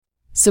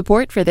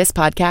Support for this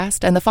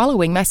podcast and the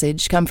following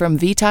message come from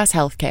Vitas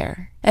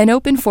Healthcare. An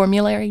open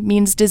formulary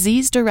means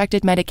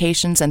disease-directed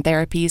medications and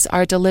therapies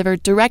are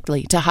delivered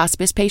directly to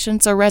hospice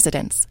patients or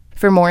residents.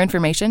 For more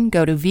information,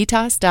 go to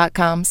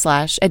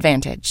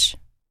vitas.com/advantage.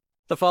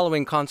 The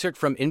following concert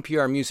from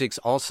NPR Music's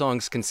All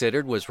Songs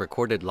Considered was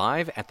recorded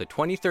live at the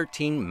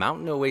 2013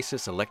 Mountain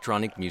Oasis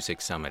Electronic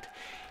Music Summit.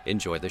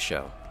 Enjoy the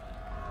show.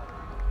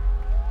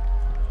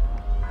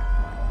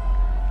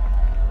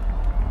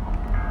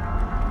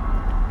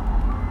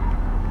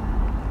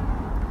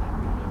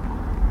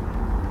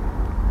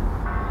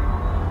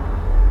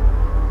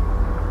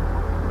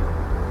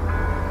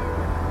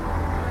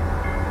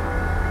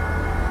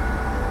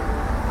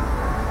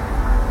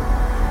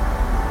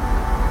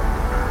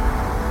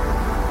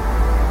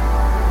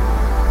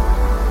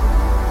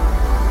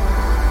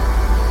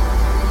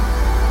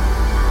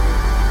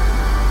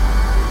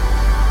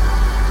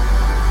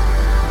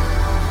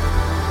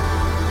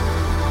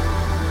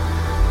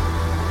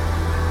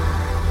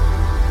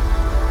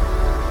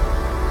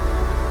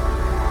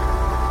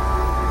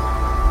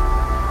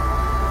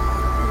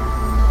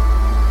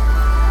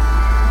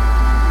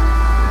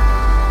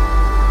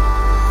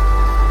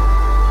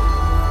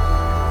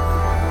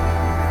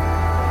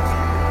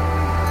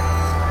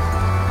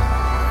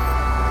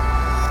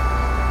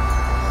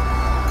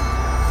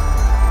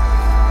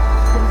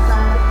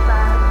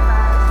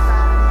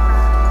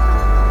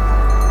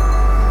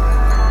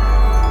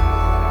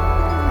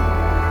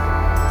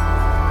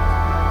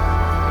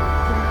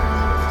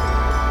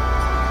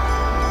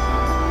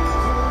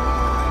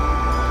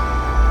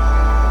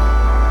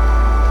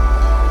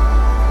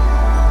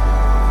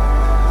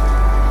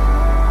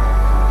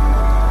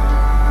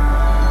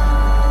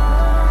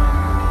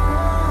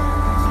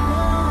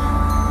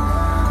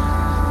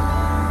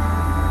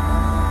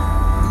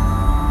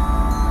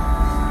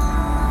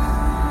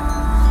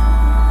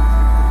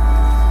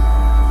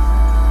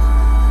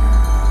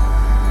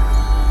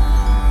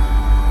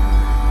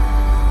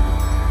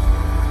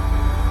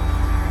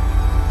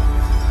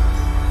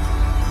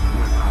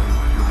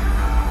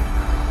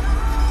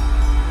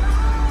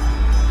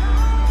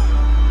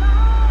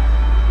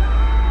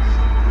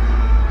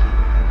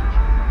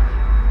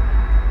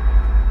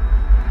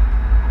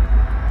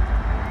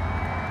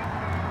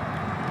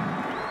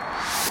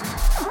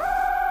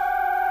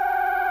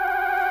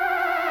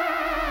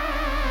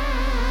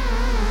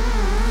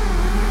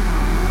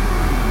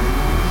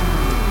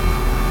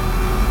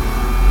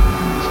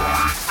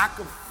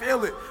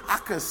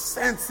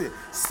 Sense it.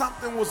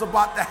 Something was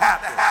about to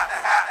happen.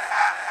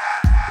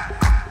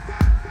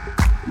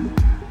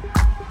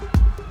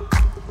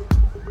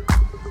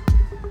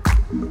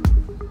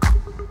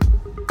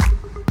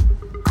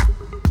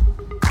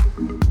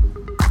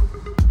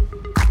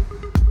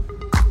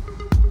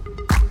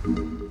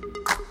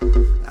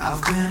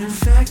 I've been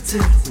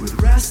infected with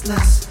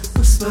restless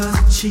whispers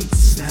and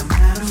cheats that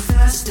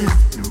manifested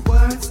in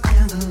words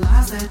and the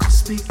lies that you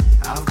speak.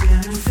 I've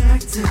been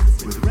infected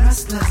with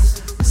restless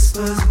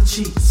whispers and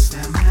cheats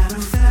that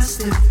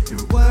manifested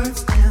in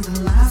words and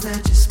the lies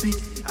that you speak.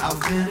 I've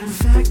been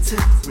infected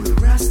with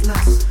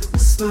restless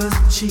whispers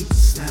and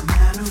cheats that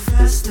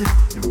manifested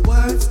in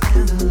words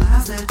and the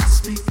lies that you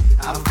speak.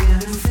 I've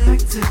been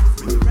infected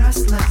with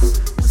restless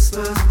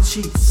whispers and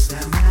cheats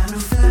that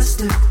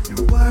manifested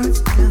in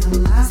words and the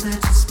lies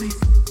that you speak.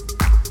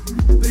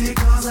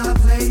 Because I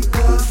played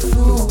the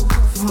fool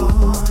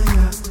for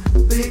you.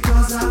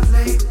 Because I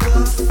played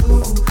the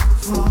fool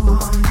for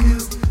you.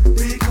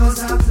 Because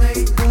I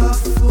played the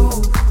fool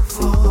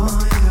for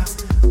you.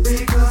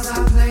 Because I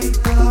played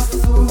the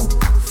fool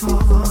for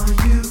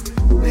you.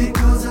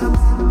 Because I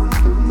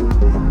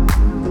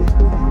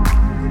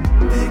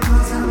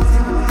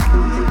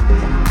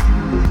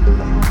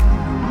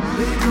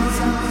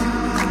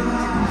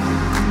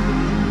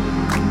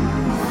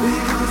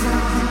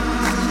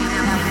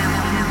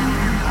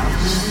I've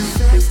been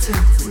infected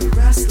with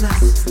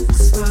restless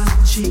whispers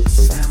and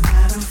cheats that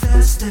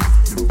manifested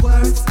in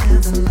words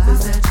and the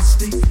lies that you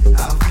speak.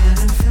 I've been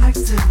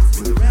infected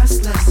with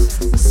restless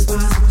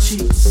whispers and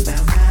cheats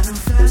that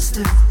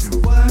manifested in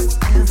words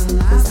and the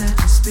lies that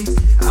you speak.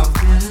 I've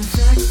been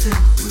infected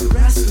with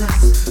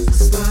restless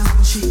whispers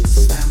and cheats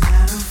that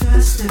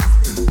manifested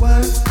in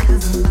words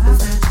and the lies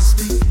that you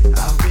speak.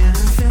 I've been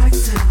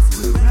infected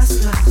with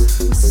restless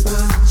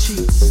whispers and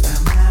cheats that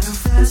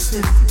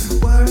manifested in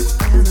words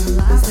and the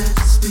lies that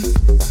you speak.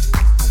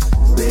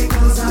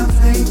 Because I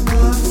played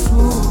the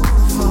fool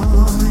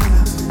for you.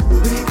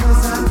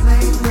 Because I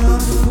played the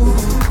fool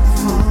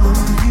for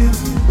you.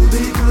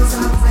 Because I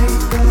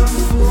played the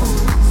fool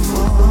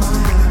for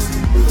you.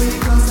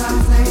 Because I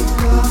played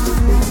the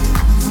fool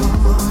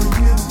for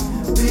you.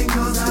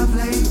 Because I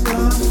played the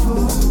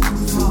fool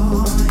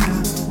for you.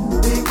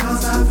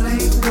 Because I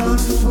played the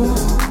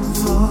fool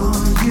for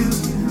you.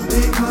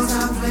 Because I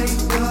played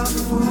the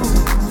fool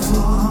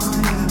for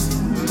you.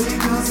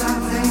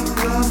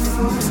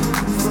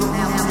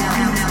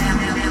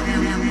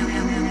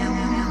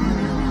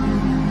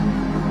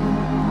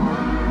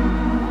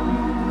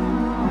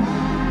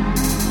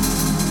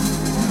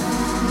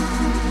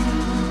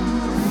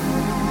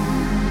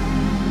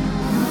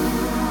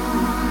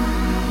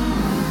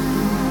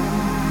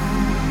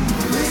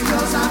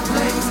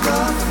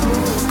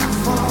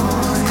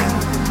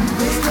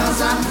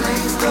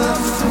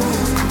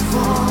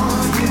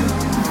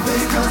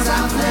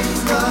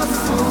 the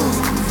fool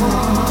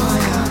for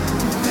you.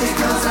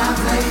 Because I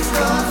played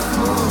the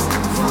fool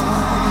for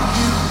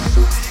you.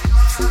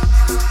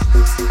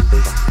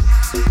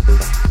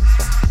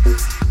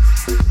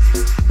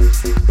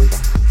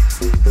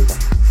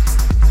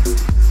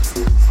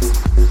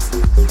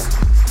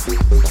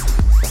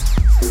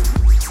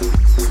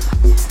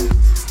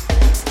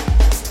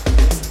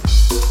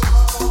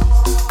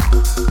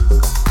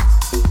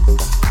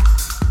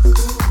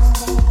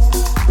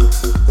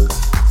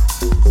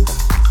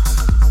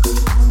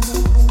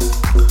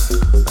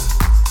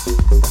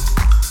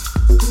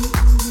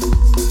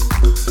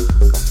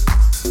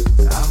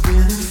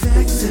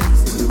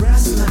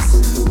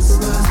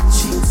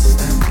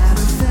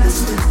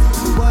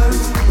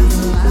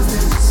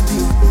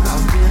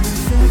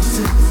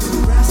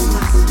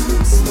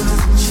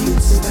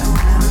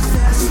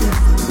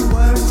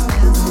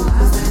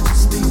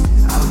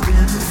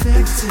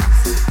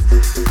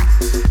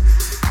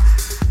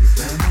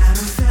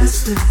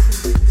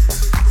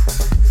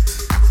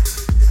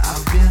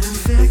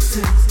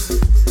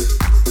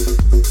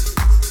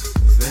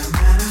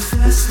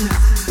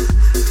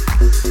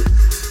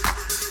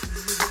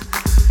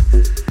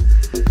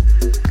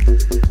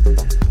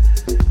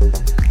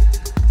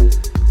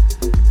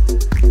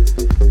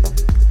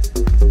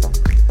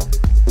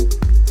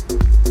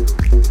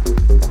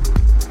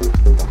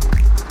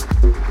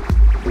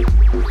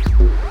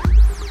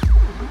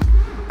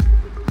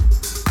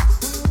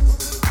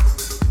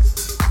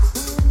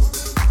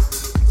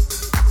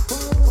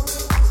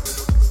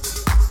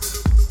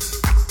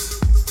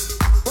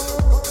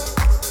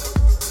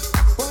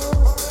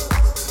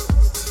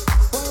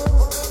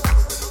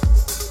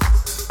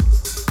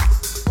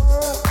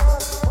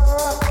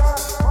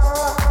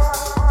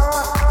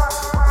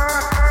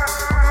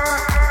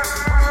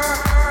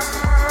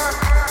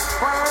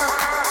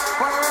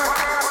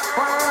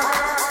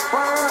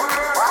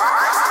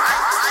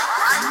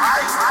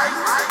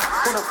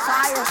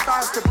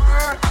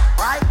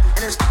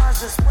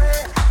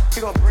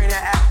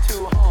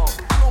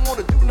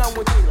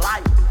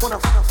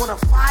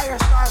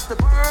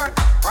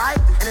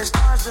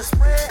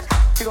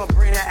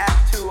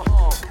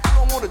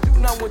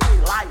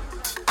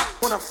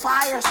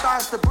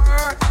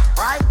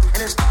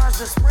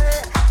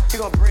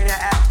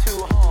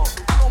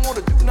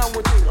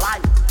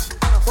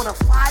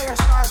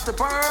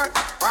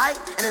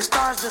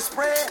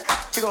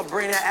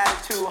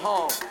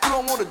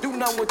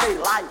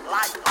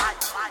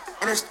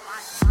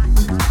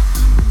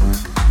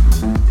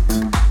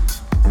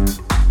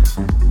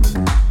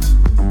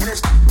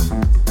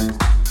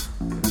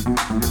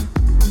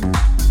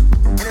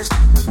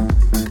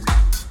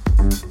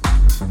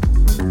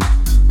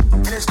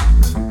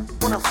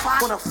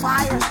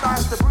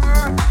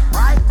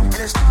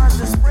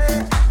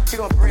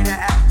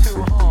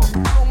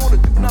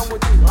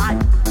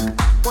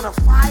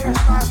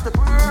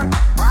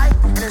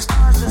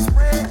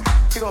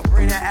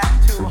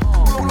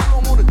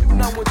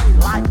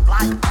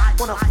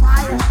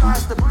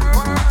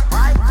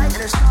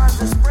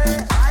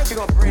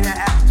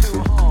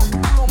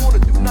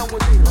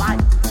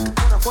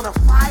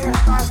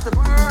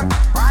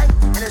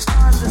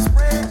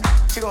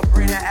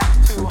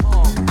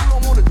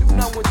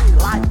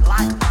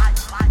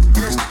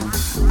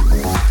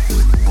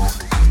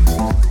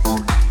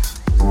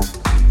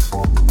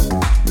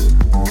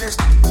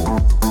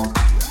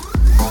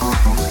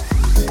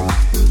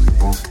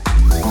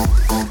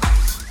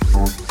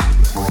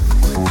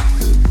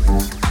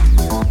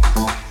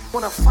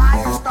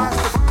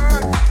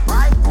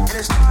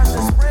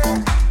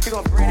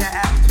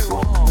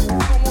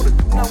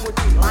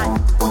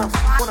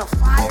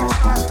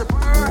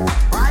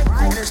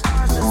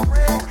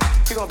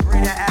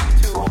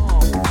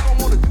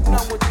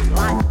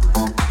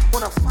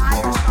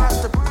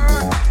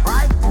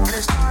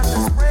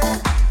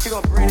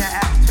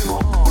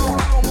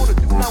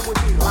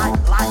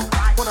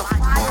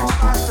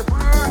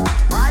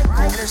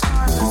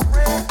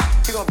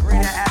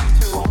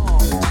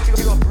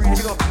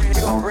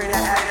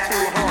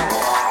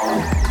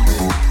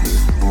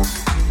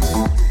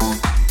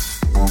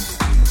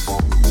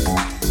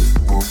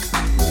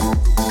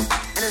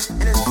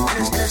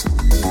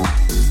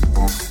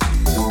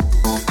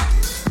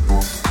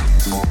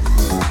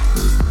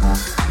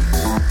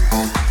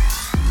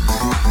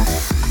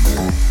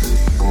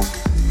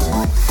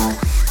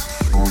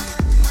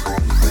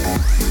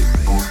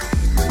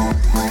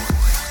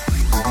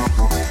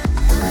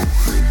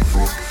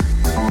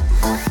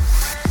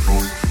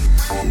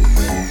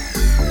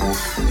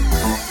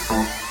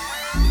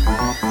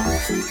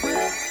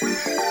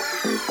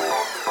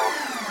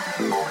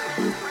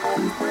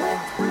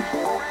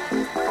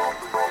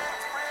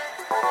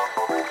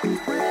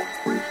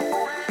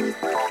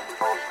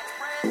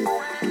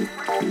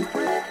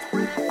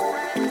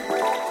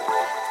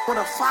 When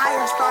a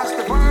fire starts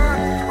to burn,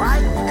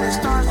 right, and it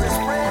starts to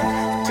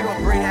spread, she gonna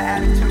bring that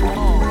attitude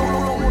home. We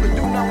don't wanna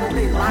do nothing with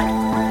their life.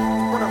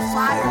 When a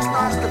fire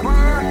starts to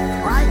burn,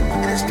 right,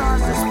 and it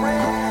starts to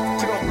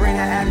spread, she gonna bring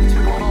that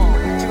attitude home.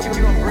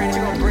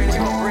 She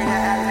gonna bring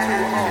that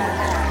attitude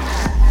home.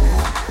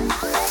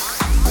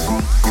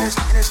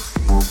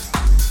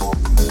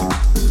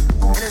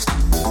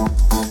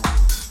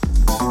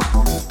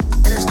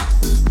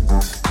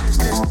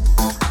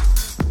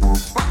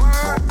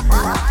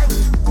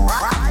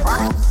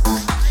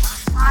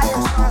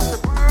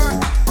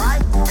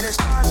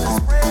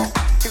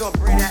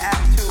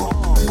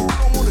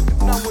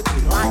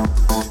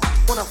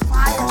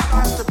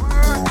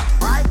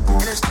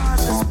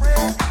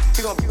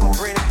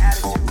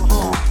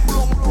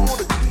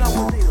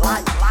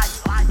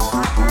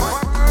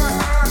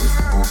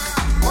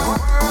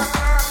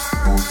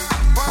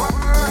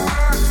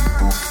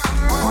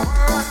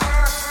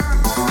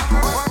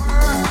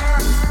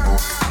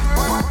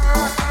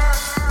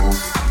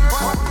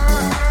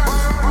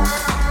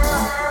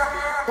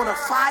 When a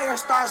fire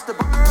starts to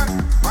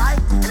burn, right,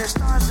 and it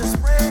starts to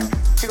spread,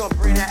 you're gonna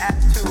bring that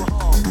attitude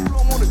home. You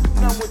don't wanna do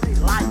nothing with their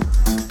life.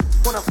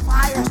 When a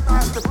fire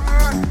starts to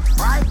burn,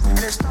 right, and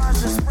it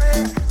starts to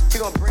spread,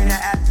 you're gonna bring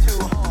that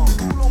attitude home.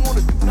 You don't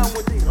wanna do nothing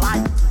with their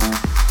life.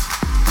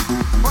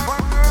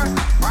 Burn,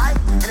 right,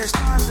 and it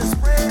starts to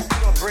spread,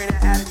 you're gonna bring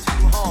that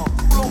attitude home.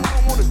 You don't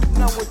wanna do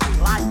nothing with their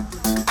life.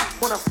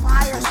 When a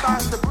fire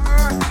starts to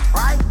burn,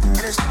 right, and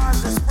it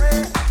starts to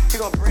spread,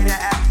 you're gonna bring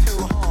that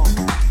attitude home.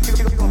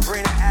 You're gonna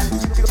bring that attitude.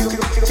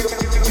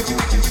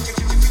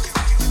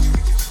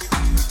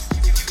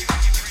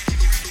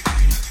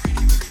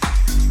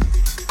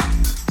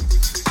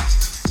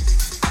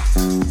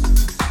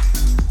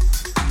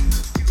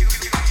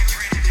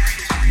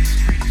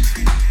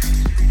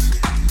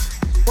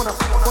 When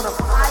a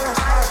fire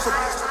starts to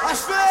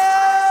Asheville!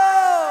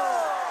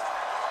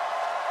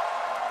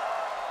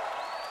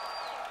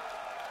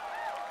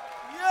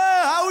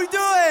 Yeah, how we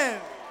doing?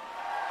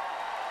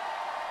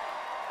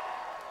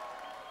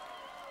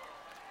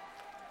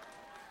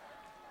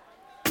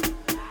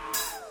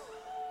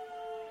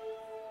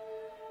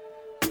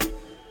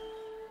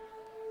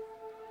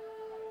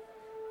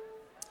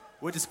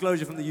 We're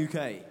Disclosure from the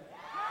UK.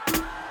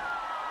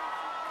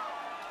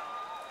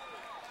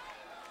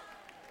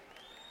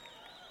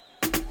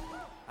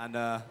 And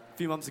a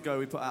few months ago,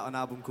 we put out an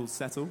album called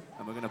Settle,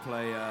 and we're going to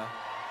play...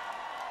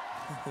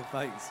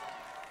 thanks.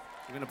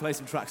 We're going to play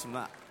some tracks from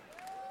that.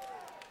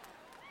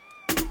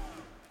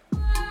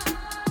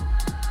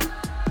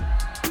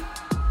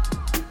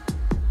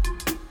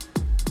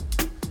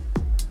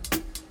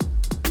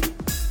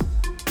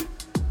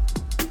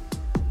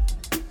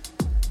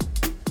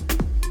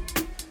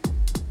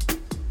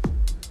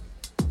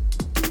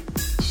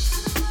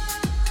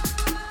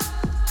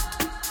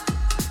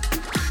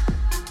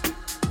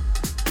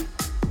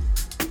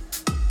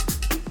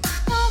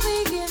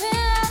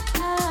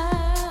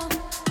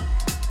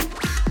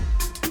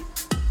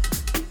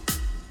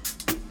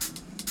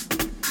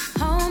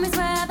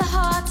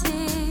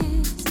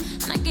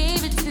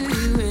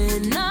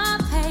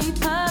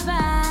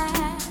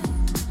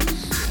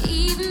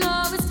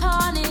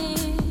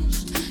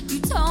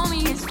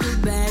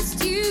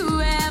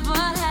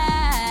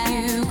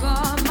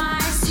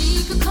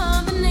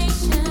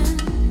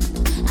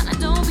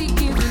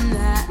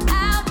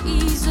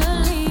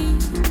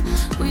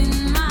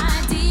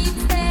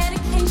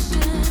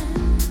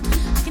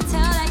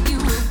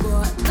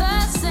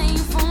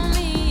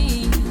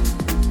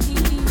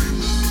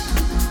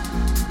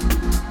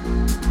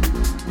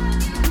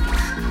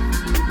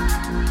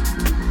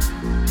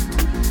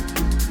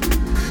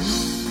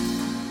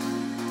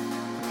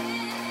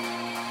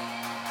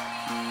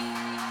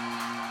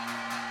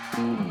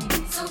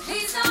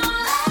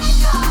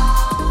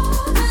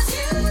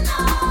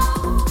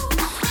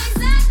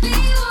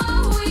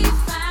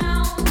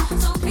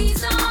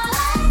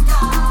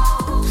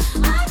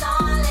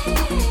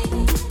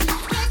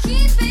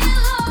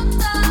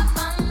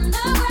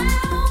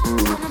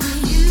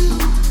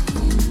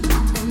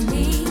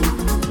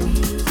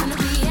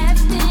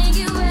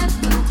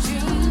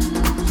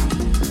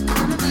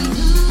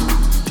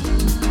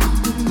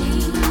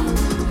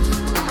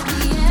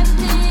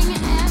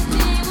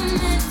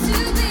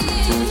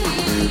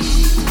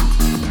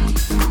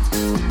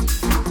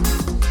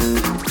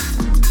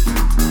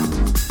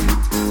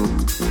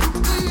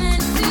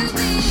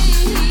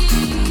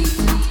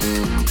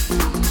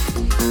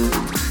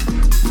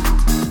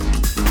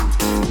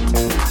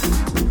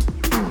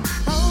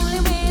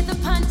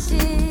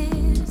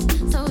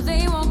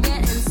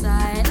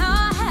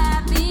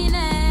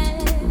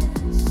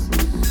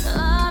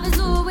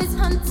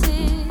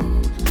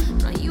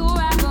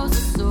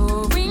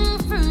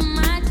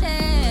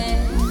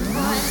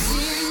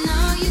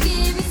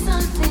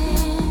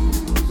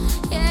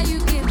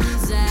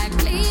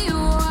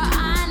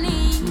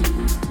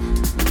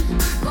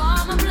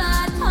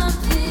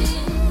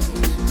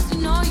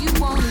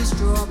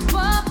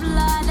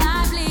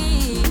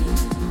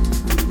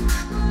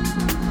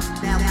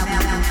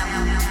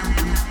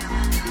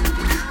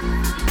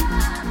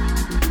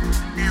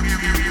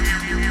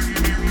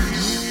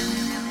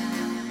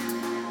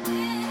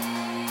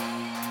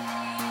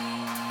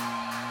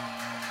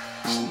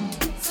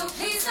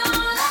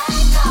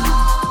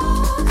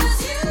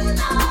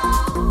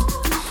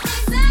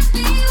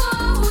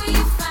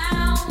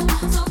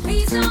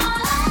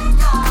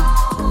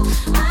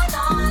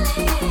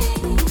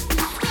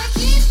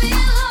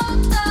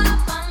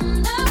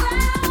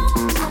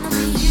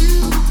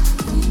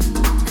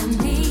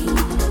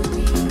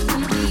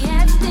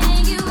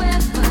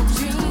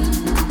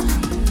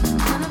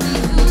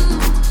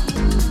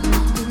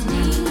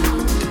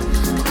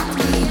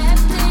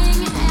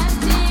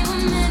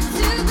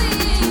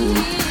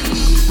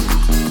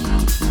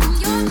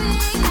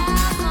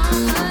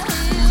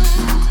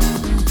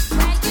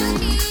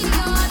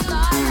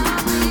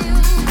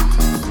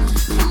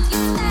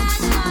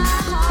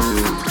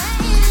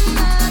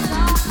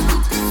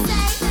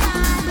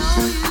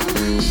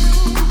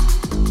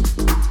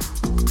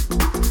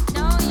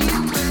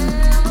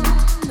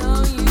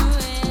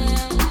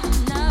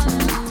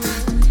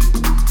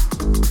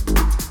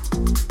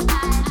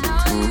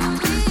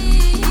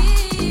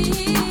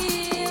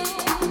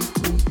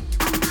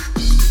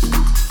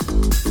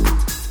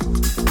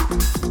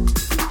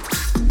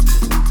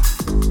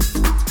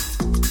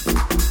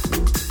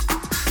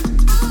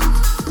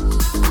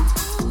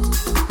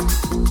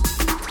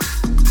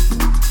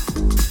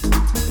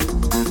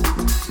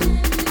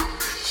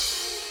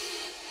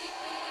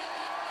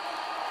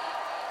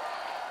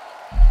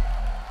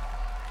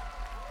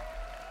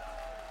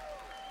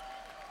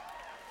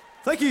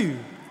 Thank you.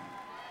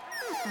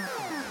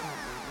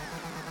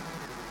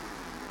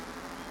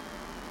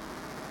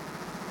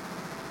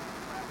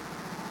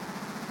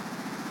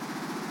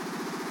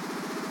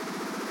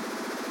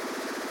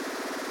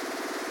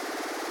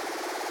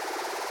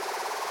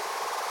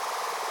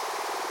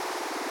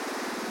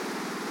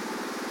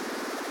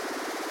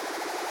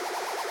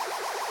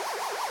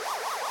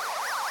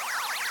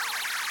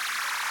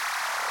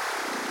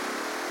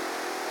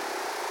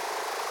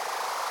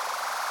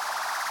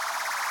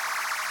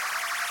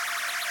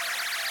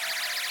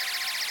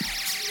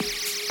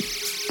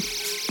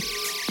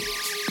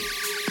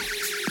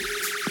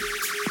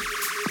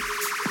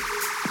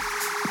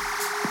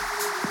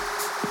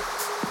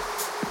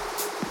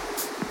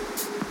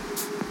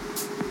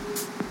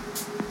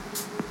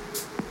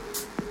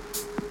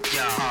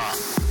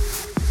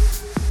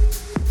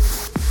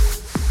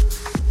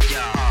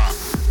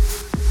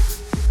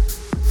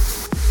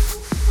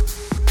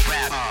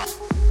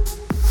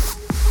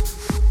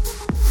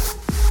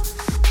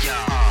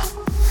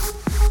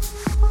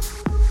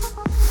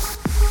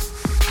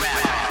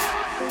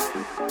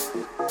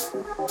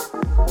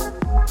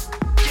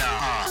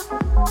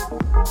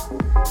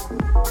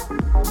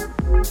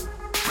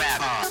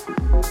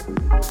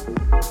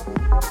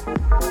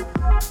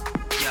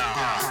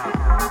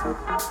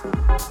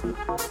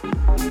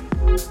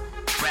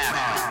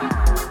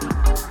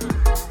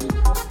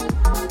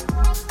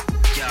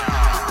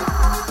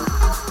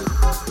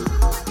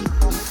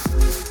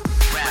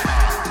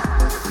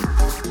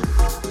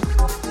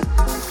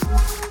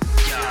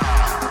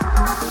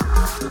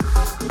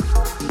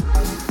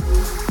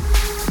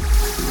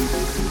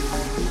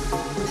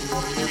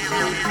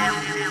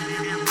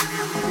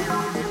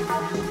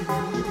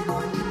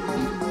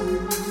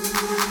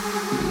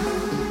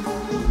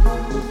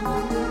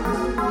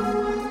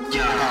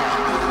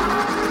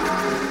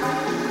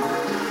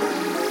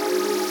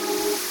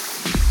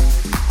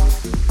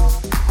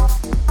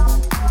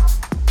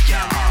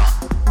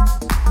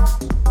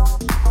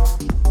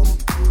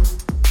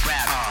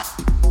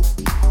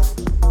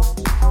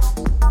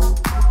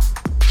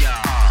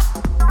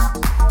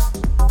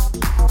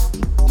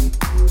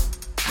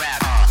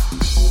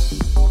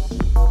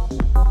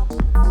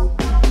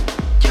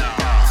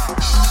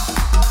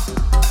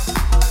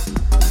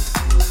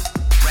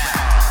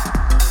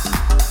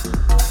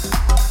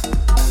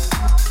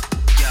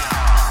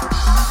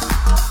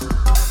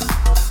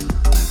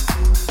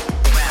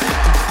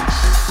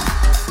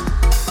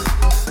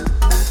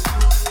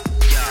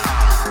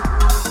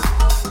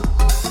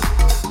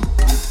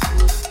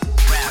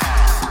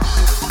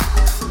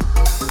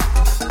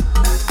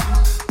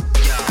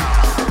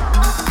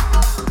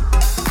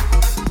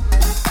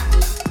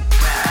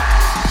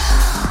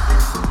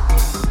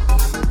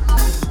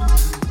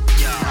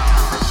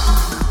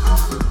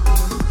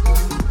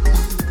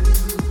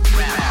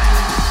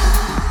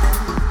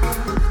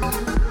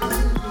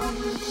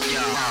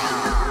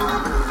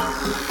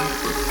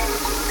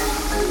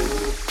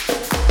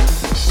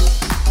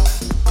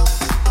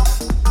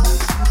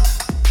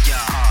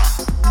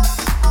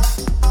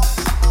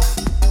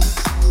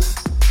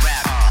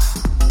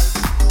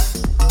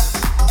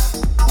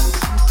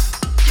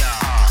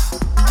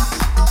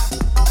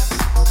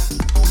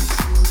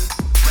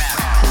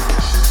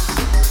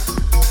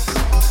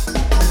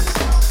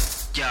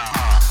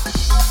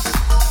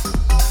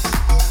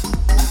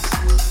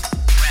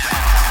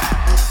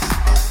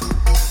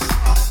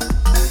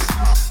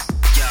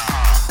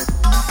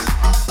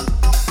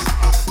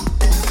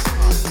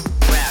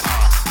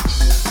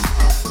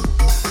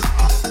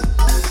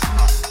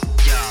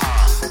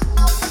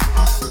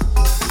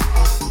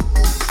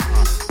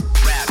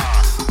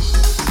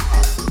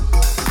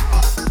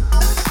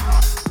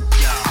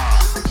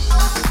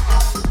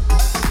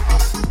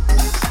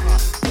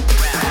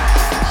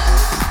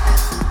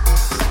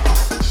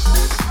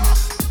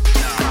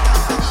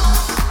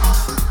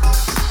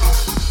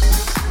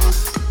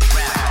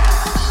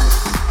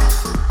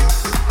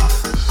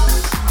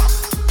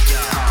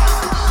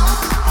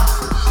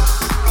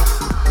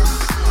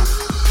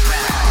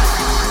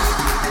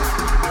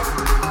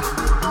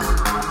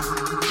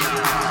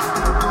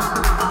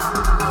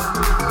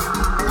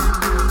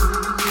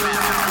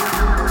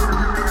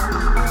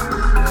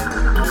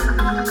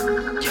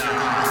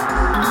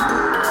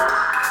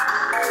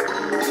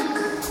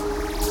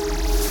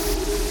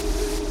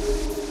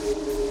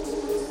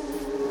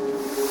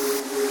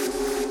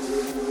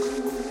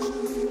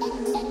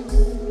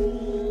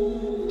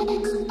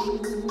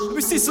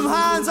 see some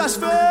hands,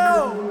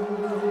 Asheville!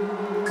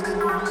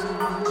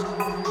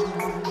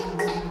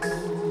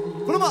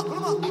 Put them up, put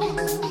them up.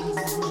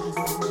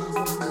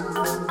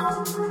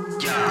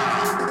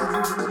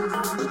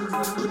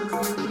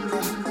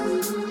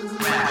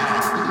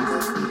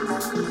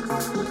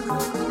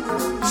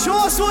 Show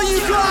us what you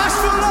got,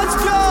 Asheville, let's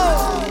go!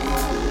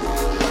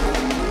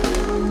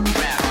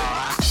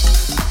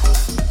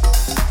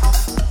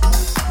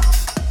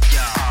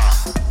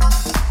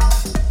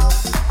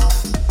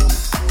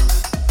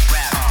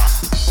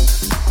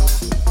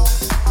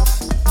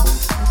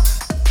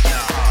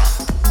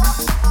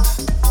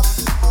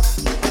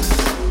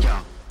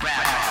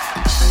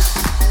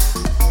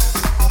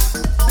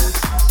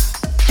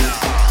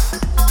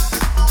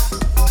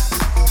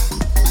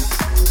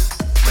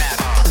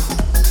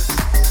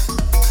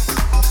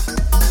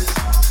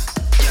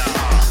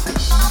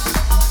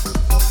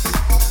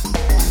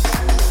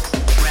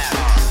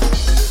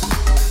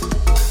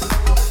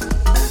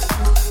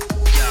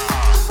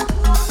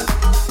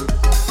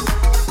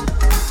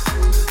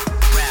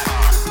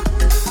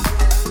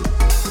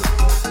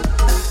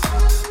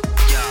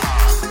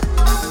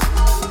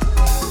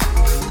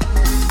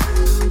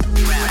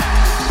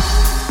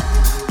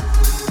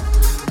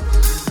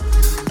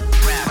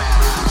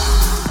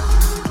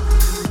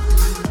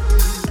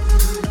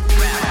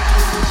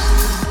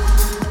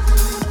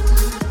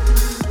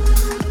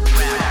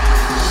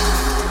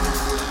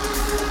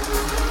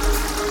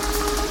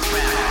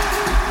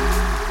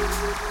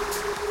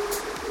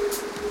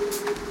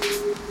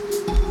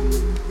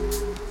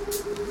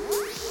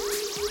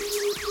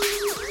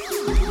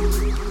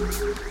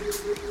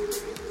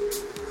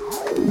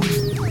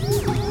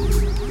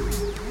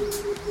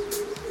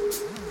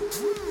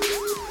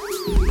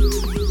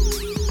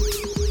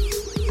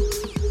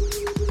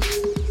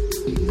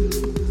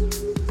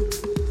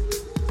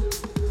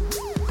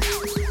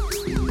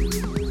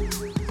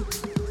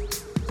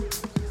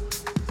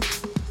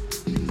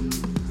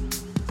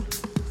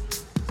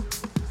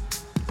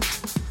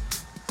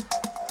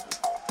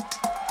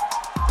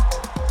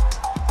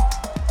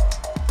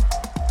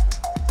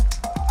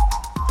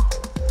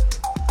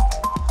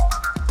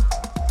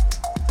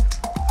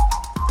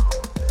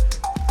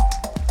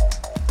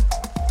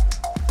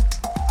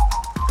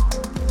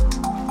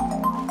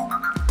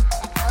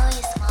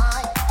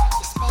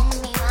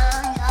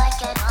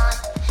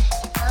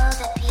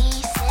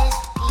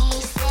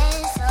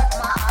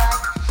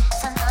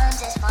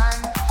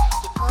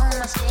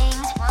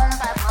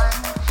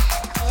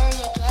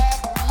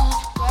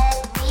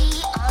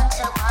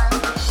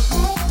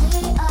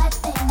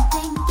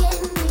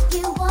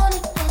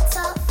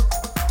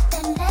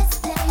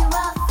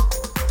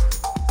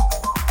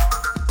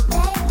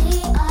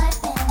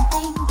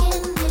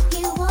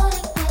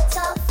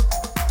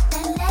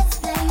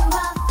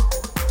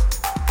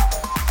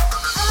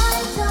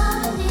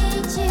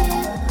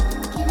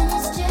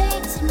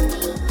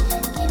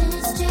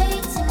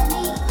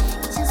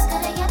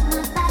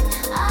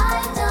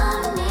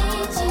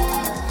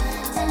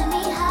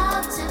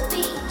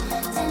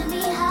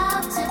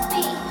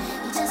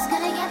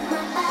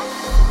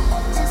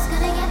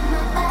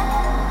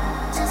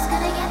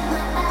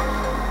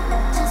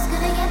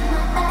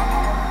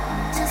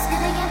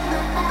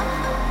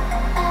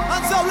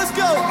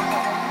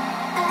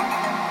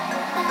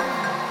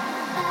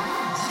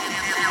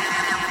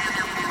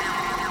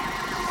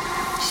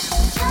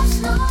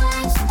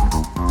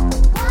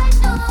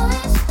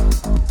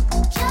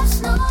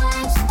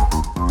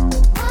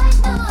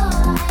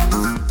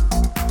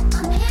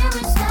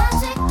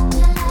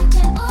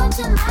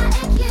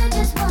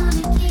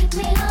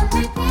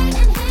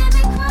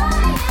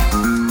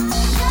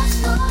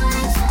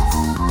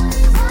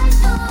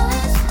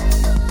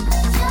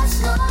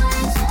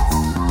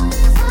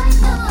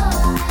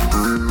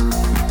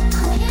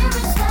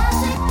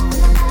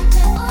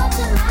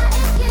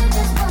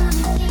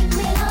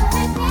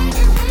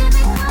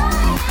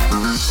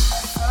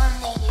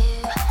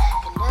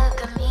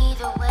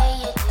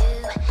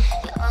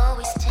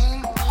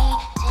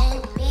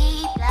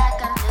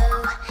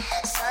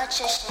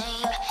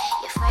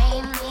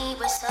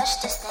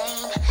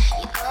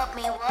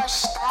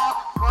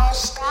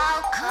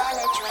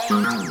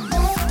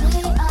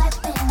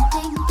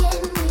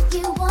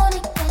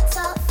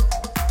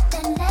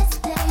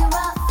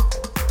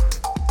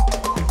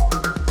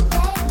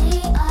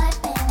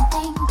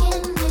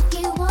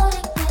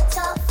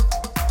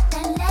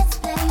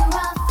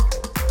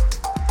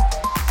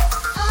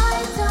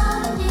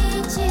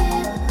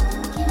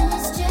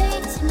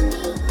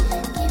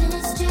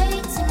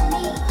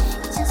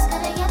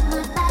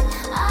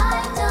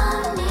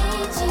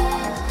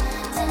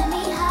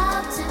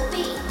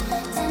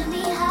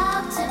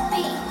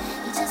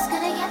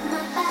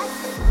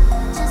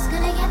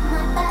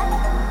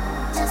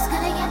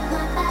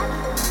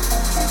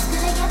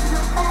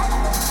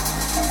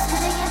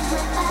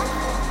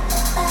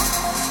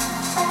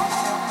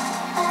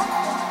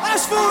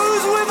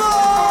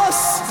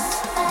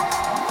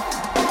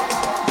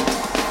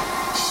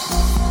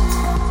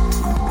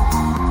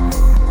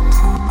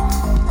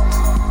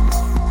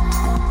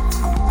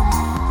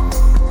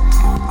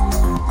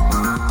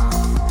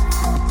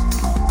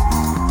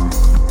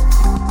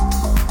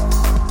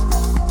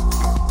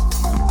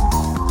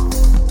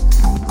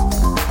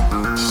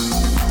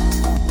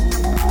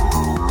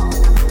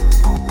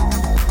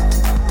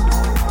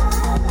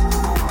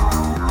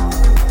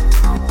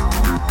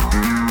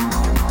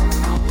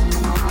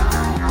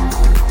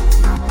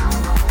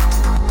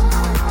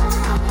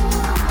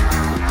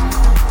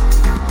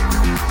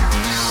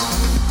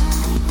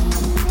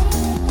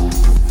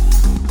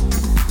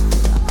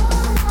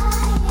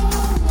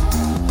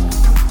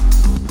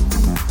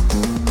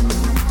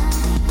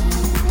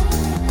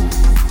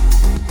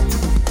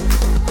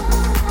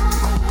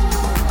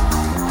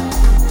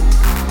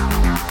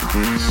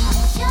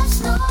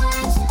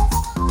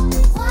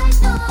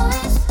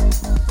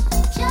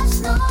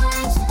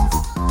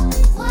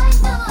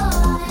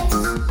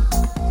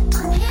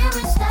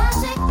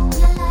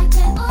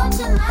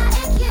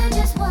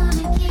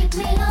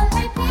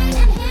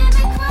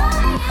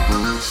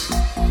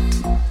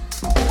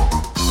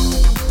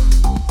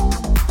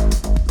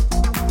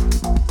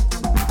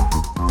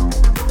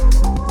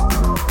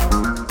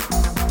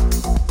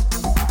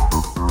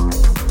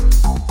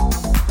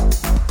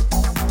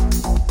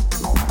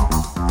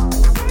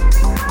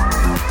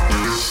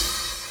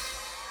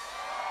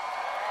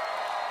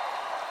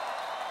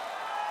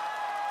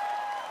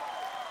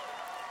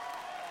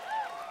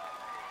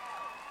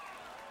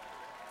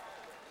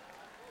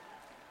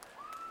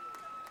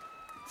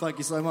 Thank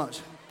you so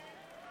much.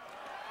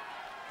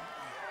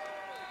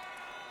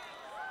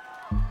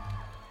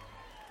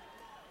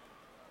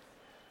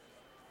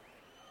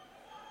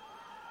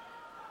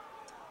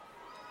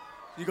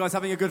 You guys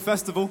having a good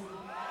festival?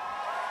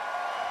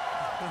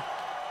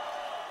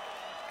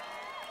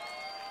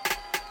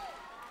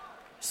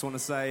 Just want to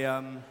say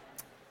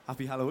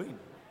happy Halloween.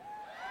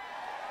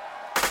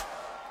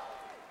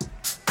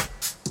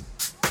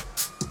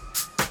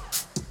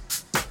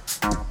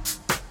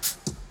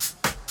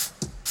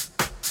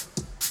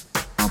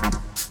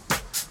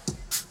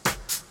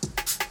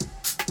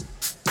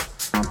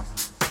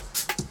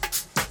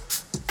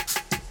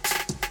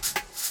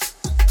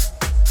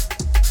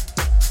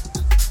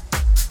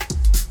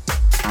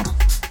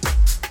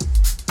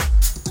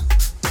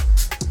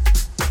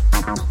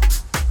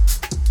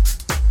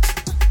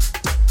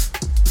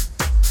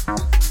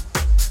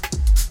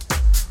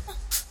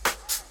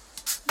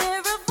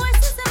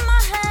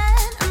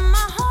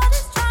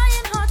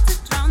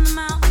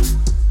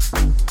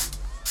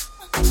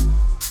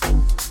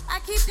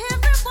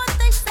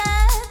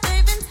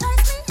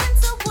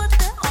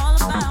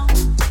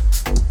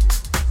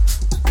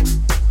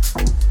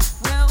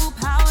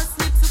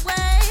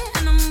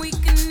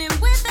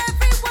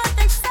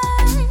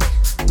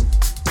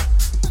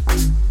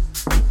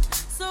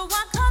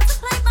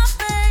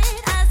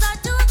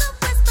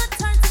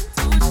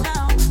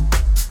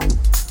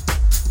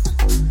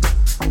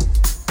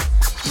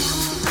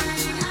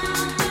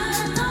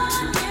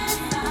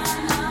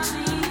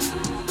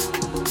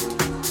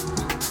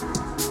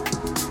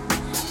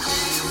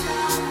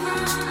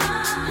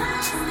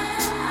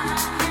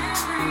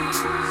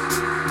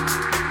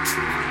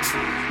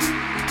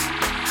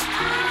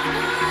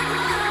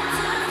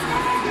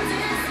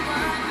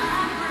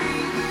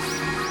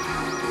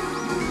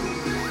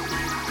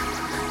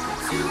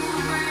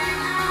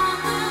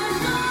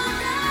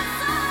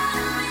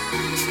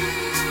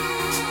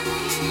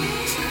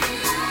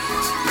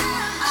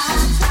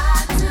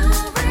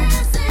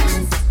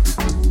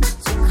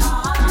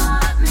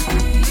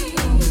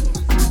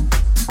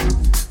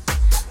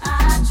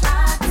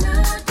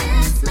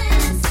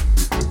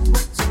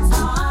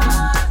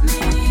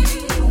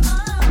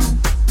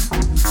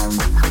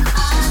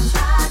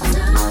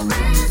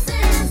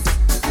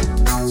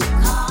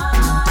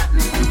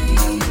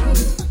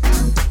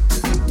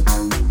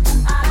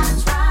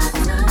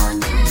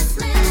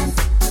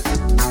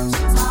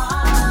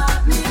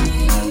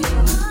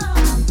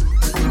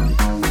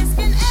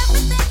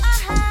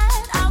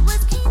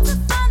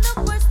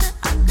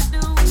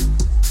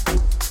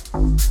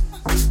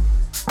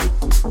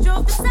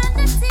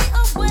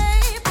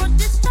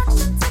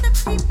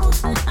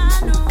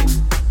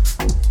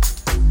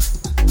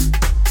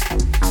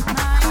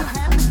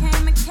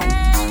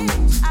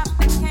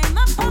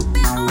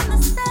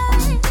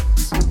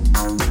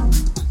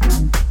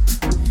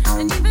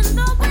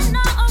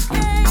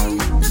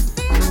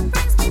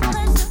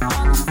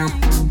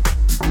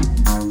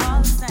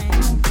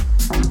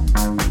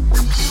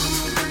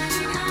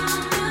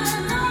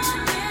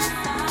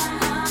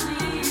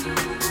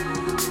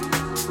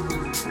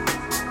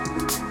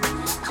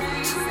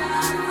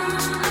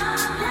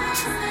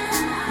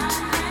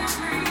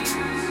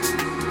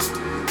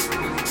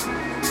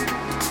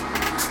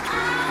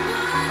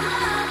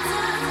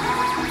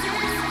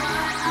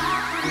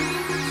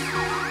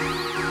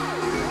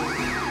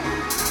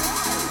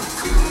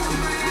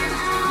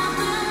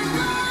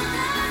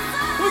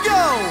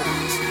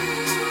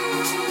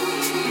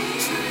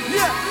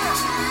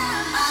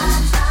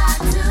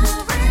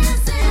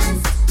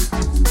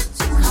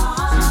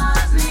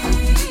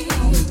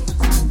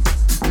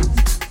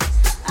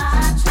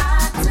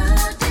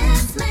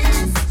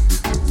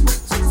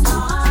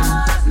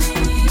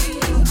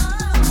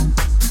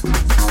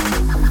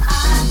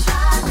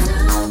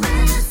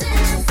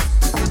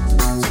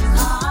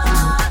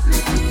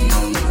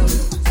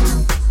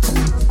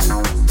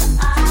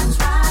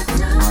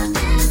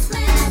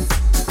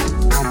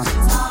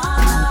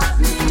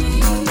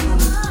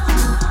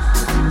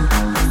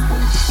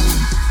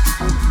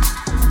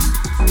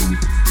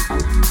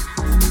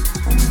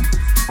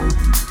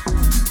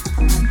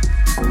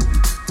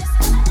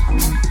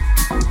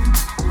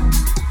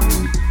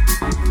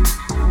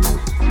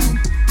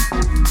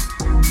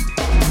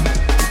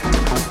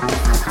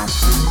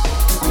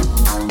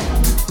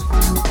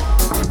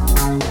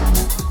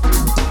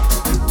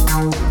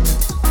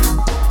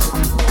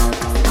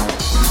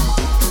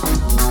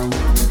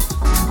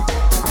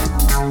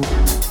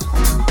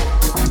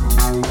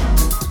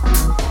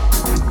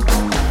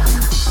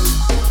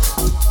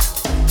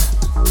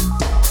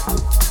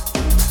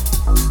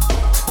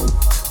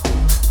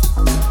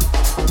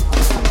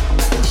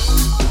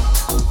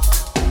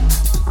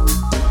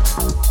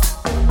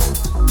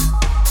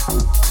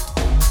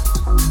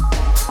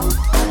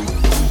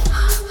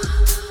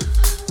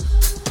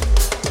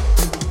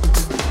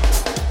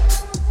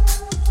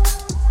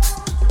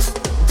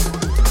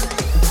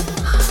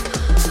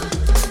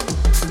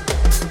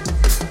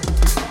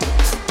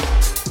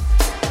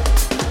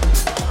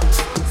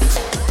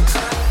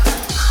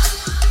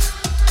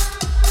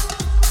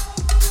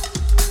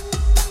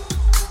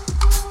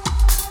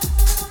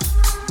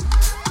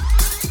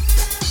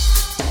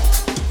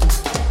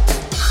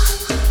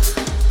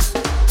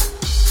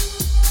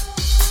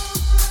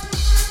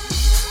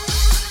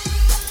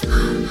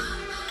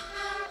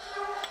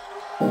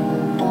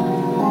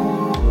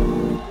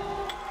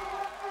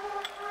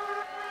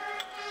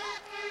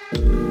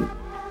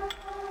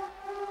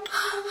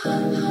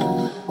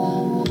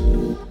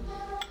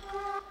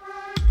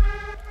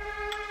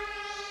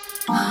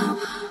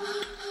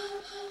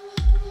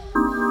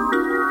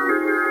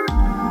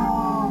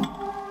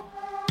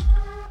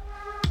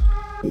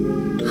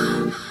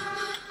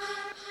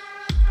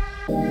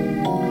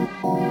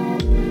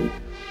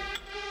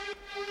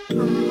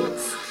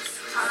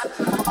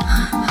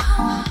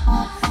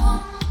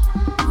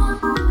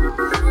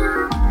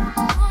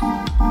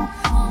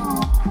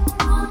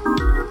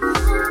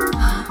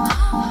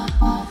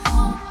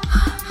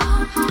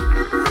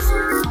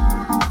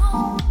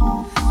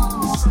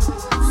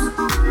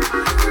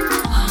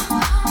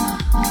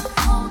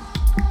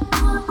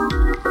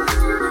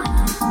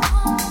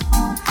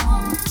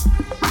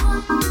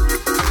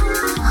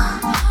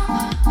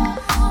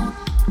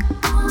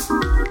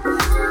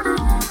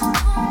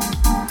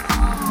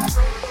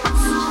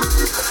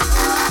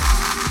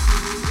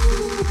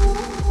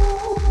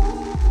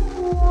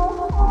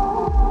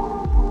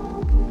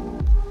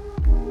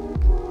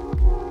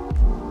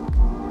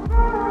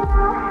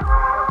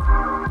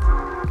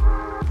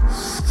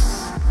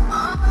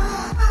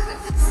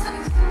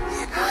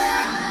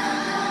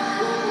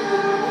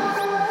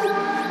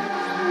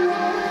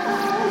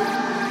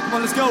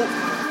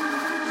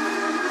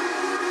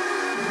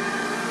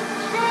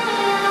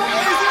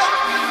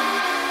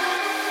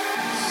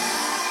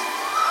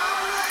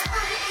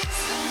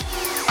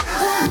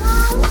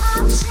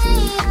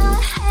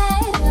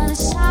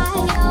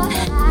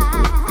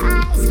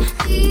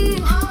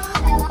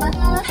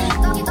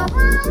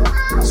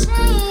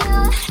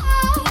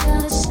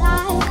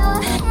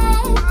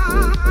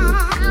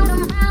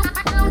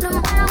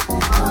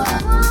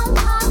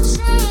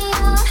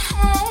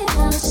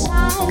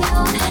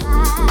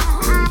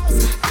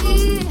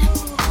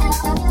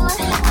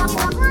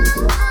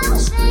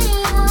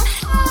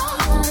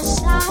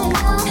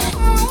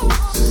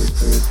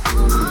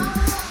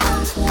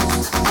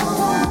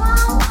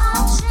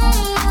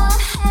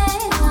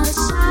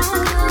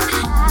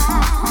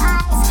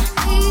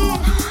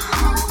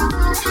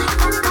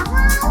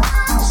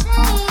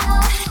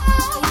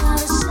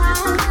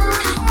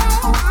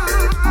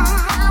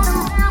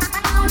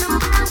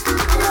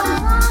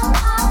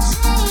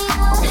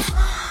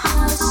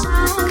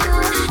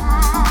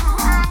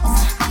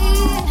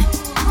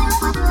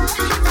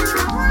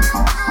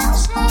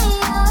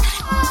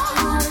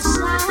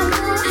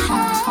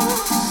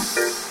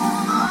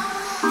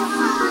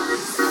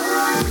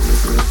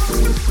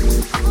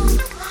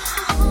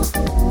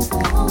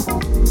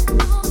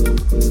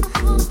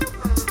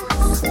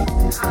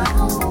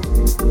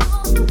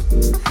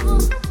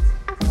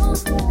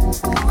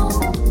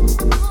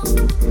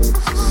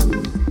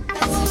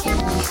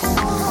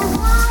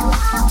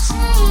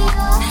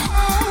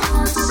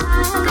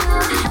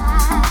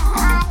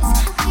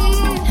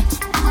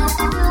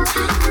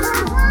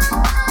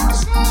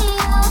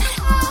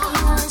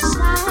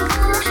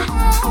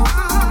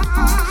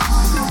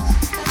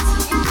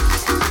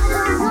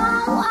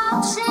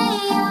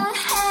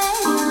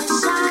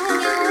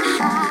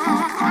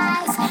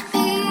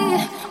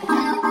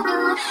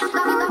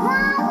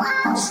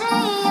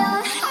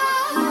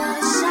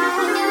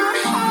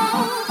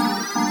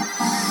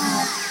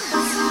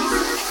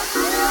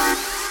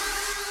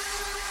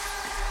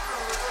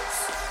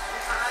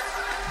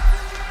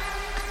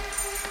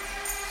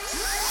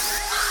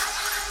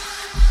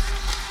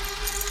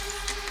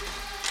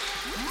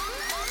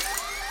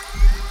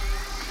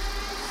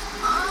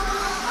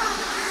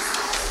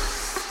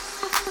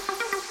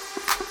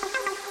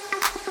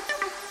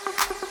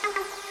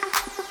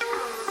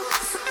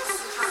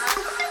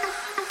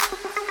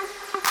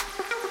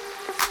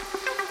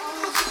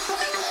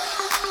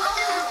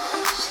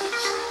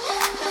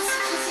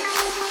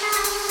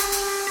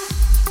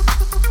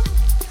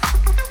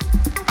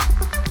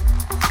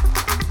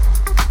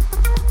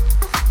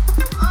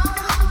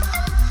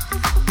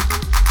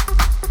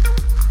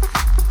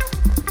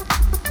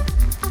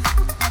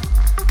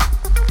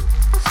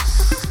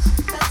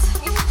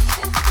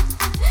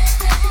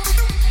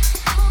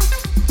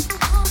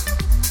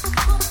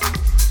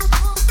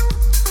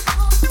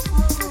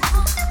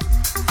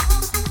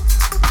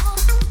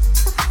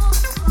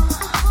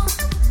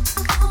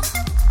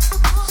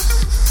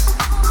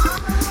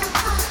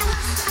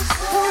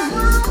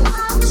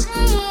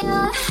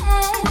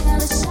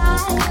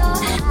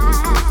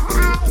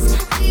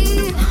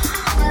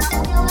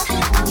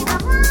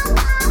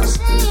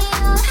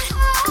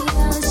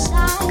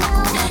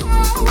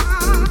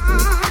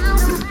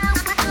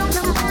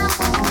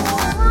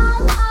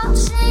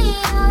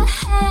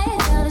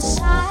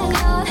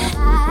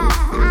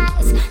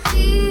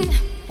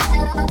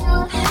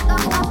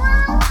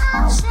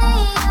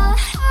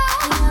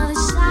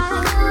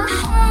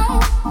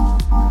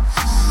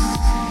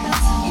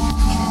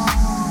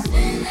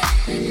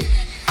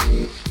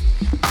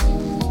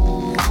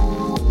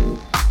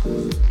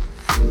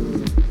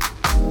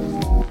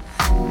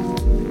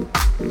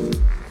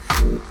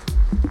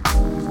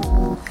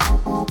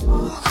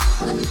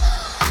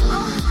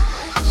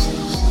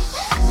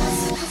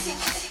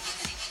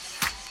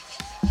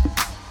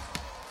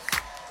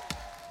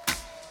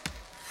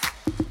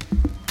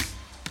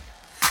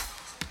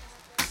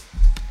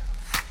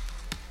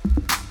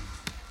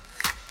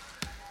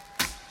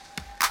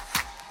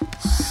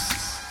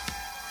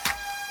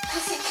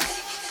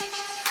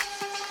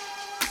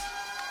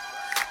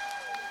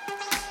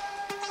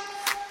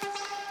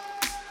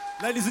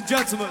 Ladies and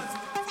gentlemen,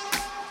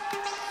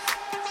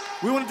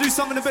 we want to do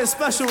something a bit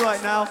special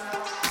right now.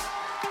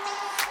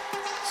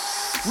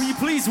 Will you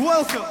please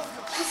welcome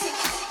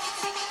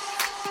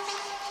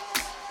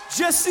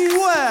Jessie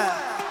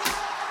Ware.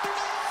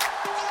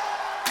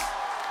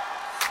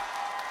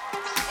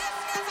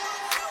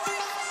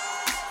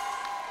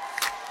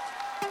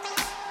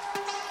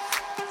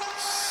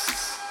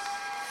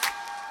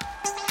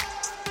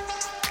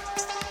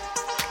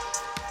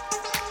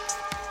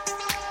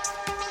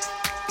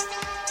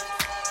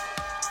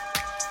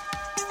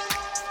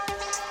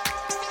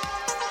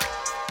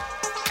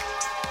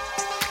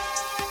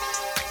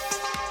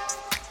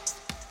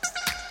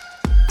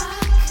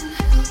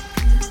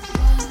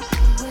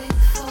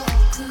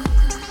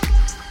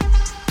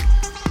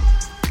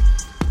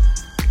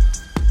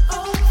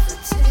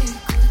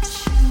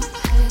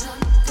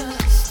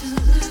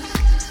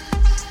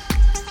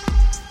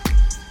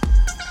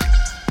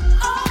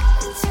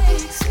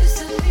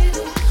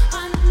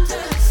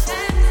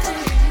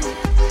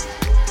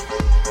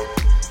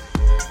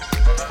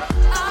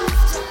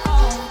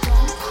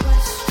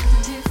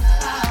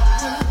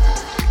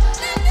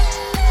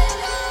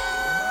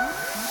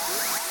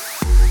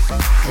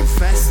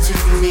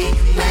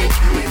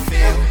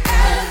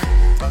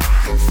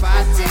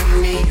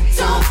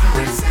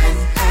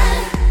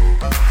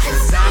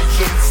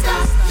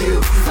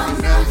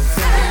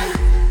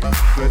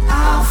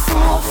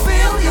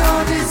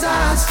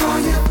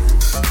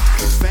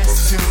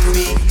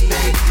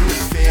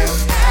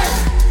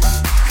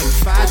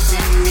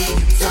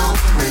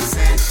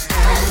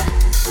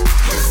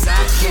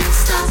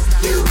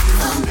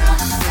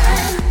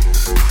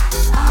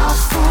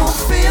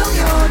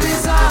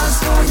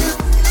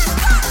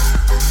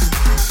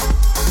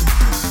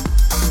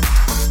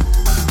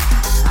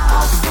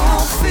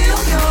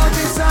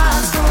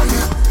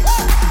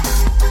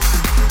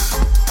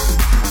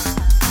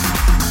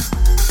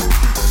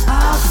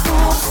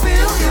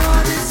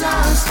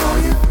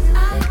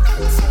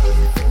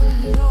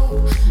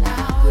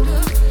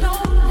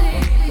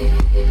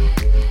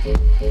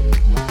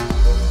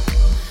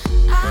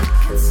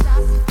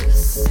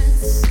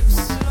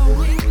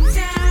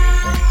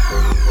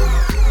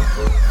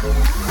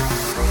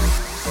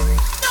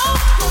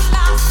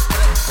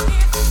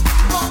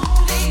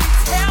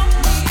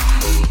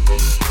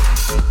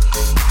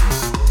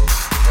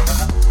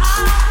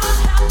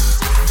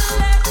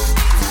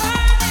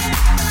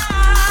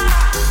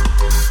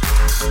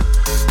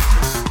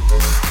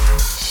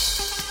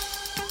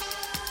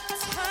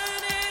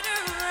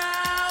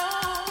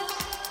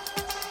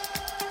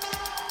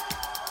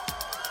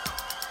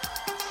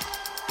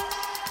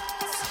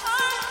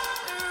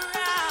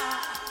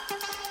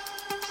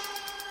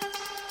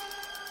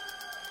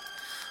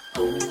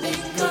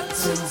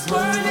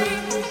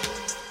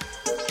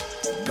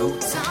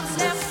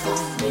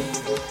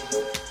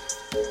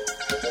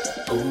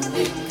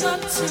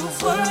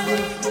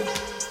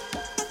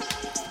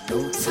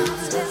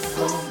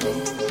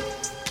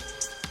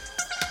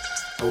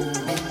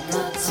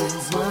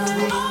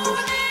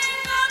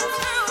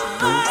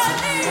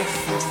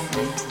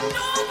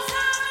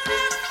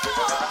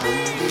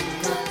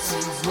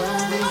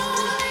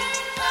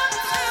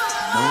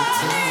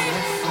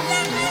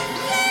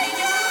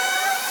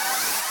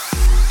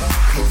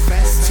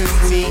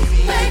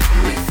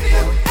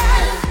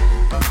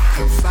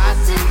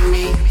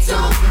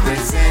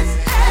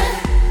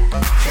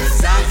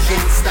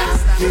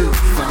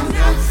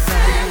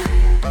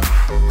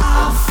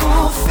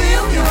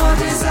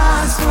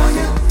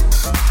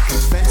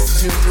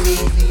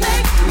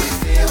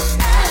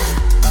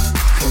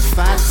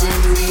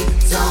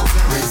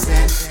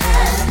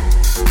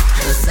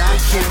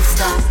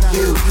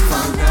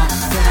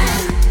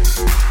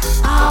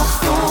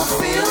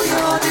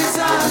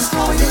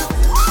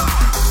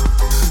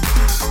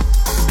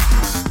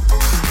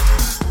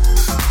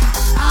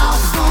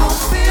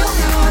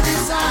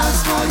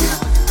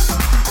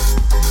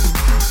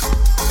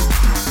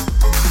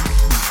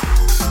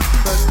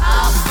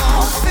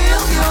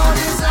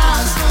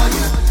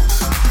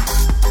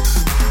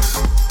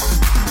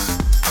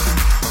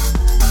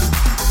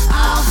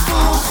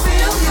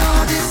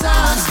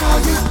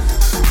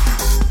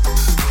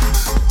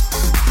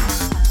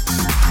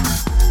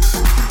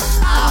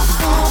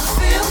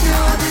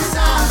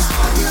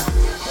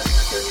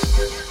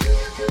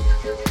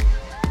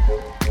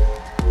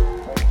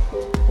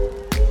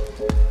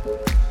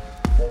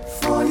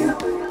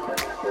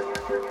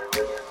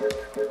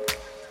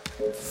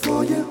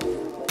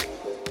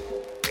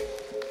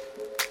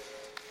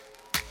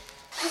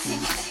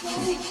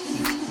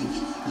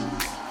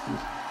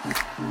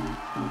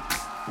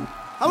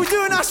 How we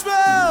doing,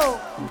 Asheville?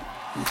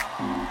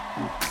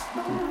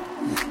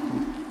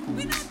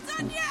 We're not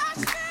done yet,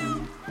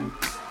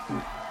 Asheville.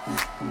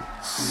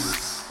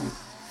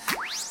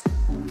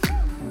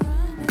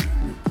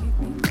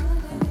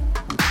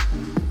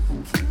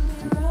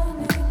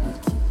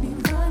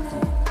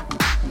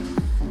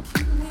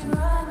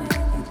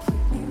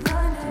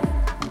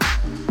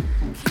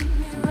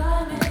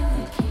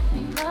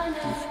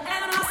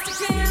 And I'm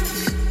lost again.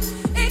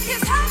 It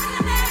keeps happening.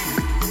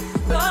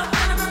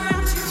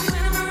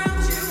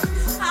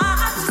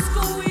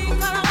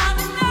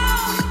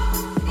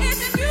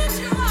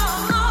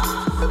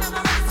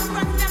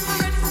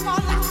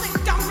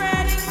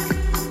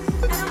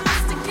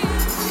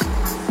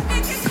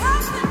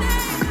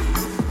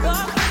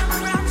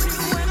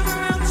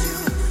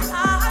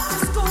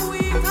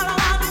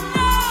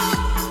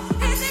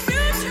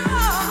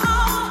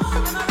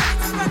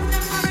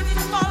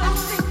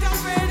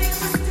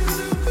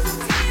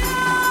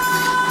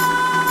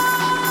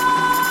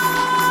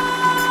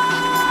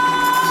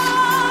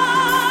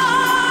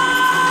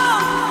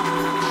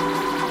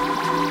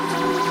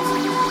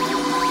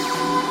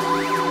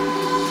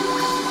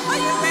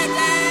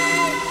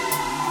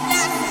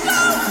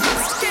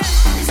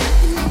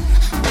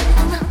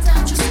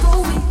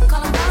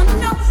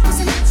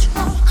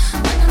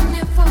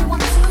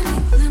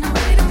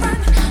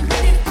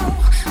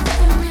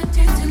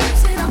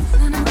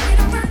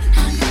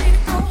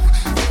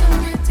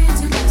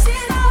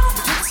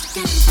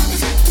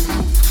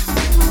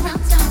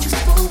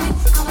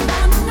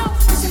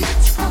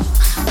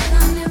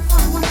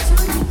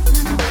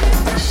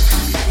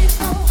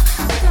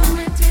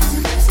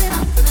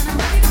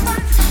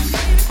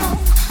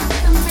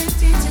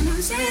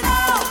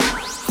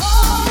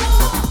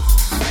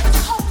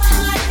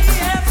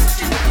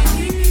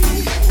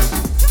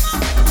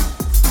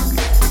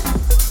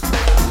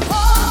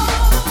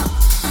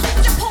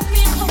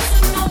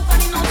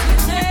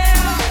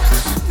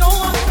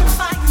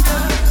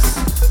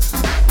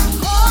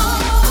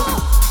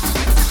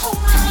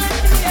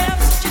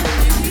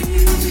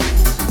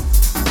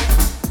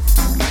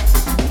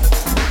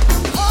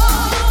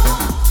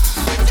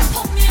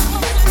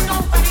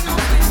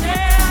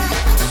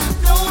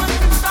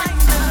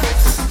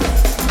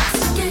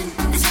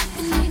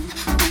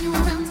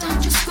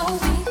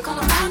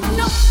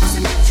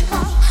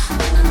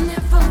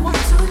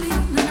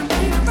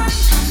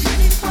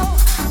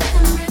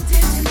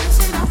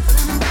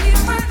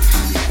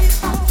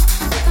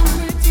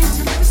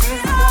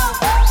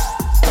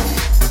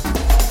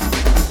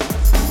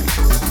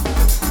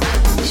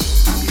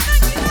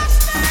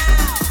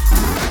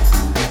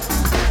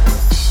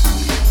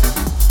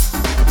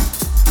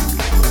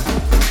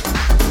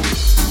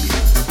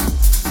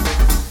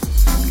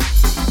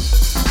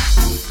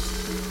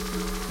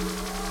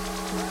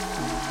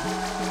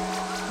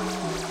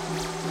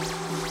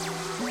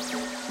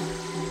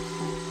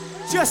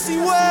 Jesse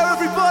Ware,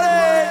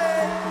 everybody!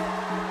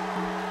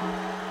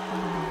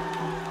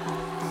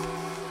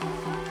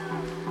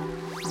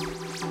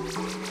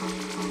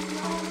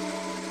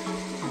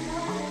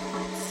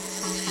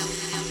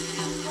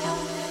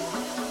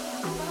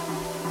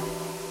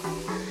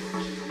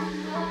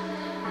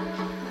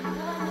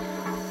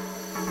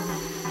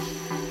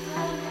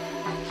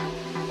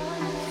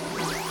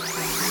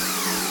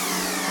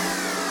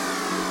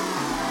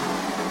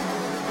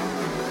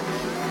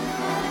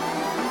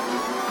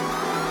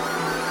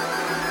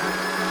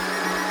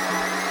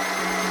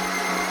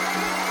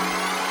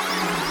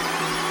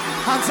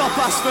 Hands up,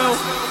 Asheville.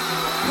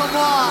 Come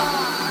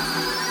on.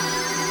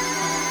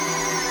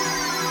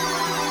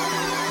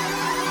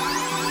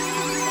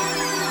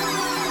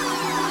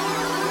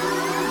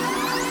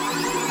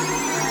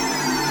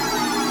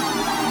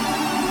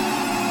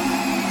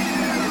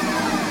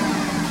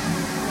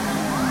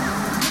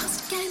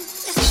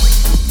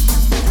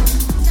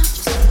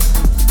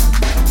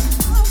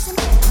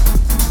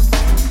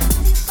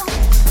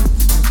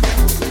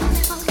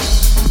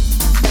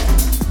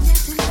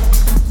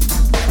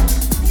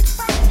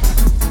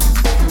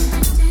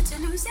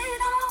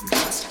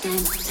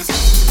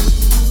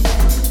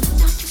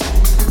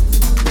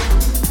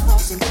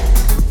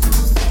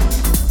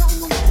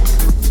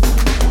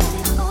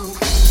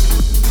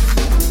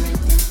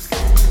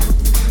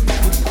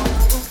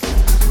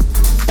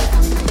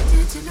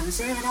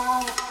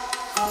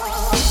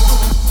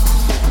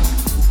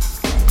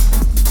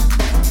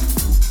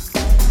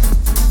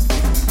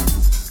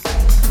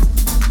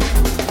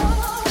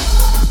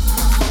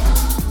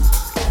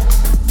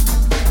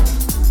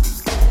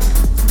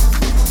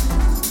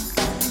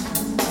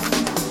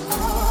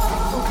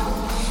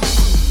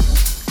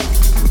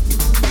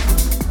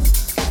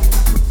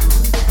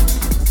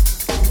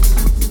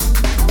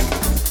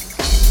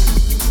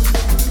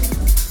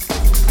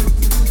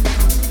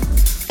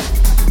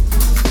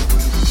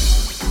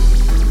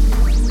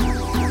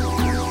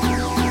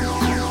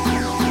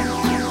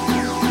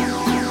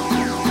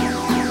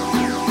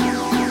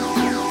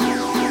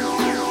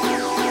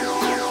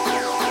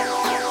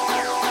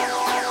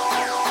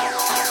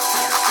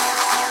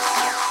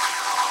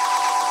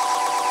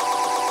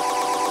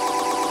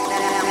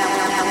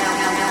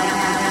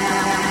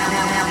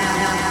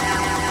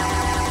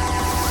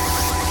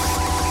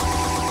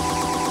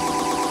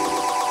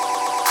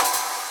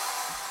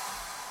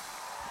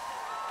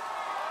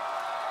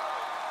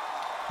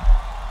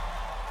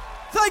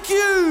 Thank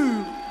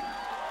you!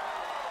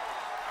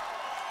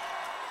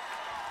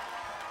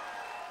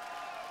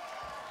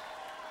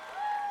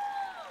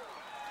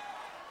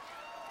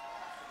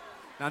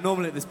 Now,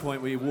 normally at this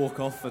point we walk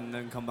off and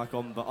then come back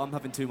on, but I'm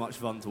having too much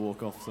fun to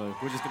walk off, so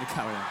we're just going to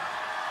carry on.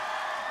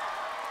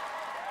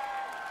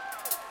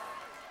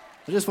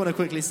 I just want to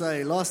quickly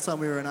say, last time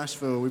we were in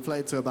Asheville, we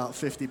played to about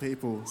 50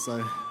 people, so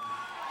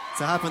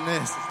to happen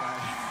this, it's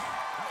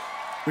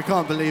like, we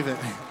can't believe it.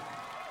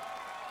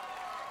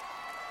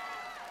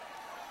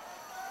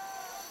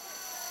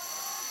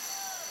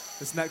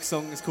 This next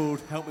song is called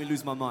Help Me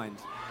Lose My Mind.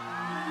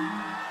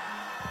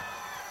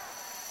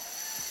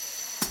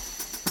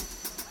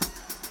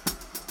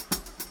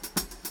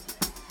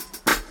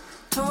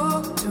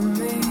 Talk to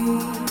me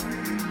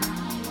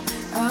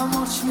and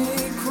watch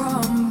me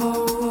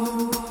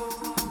crumble.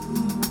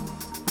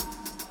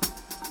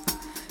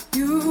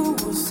 You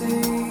will see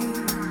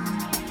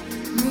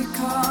me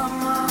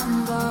come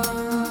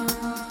undone.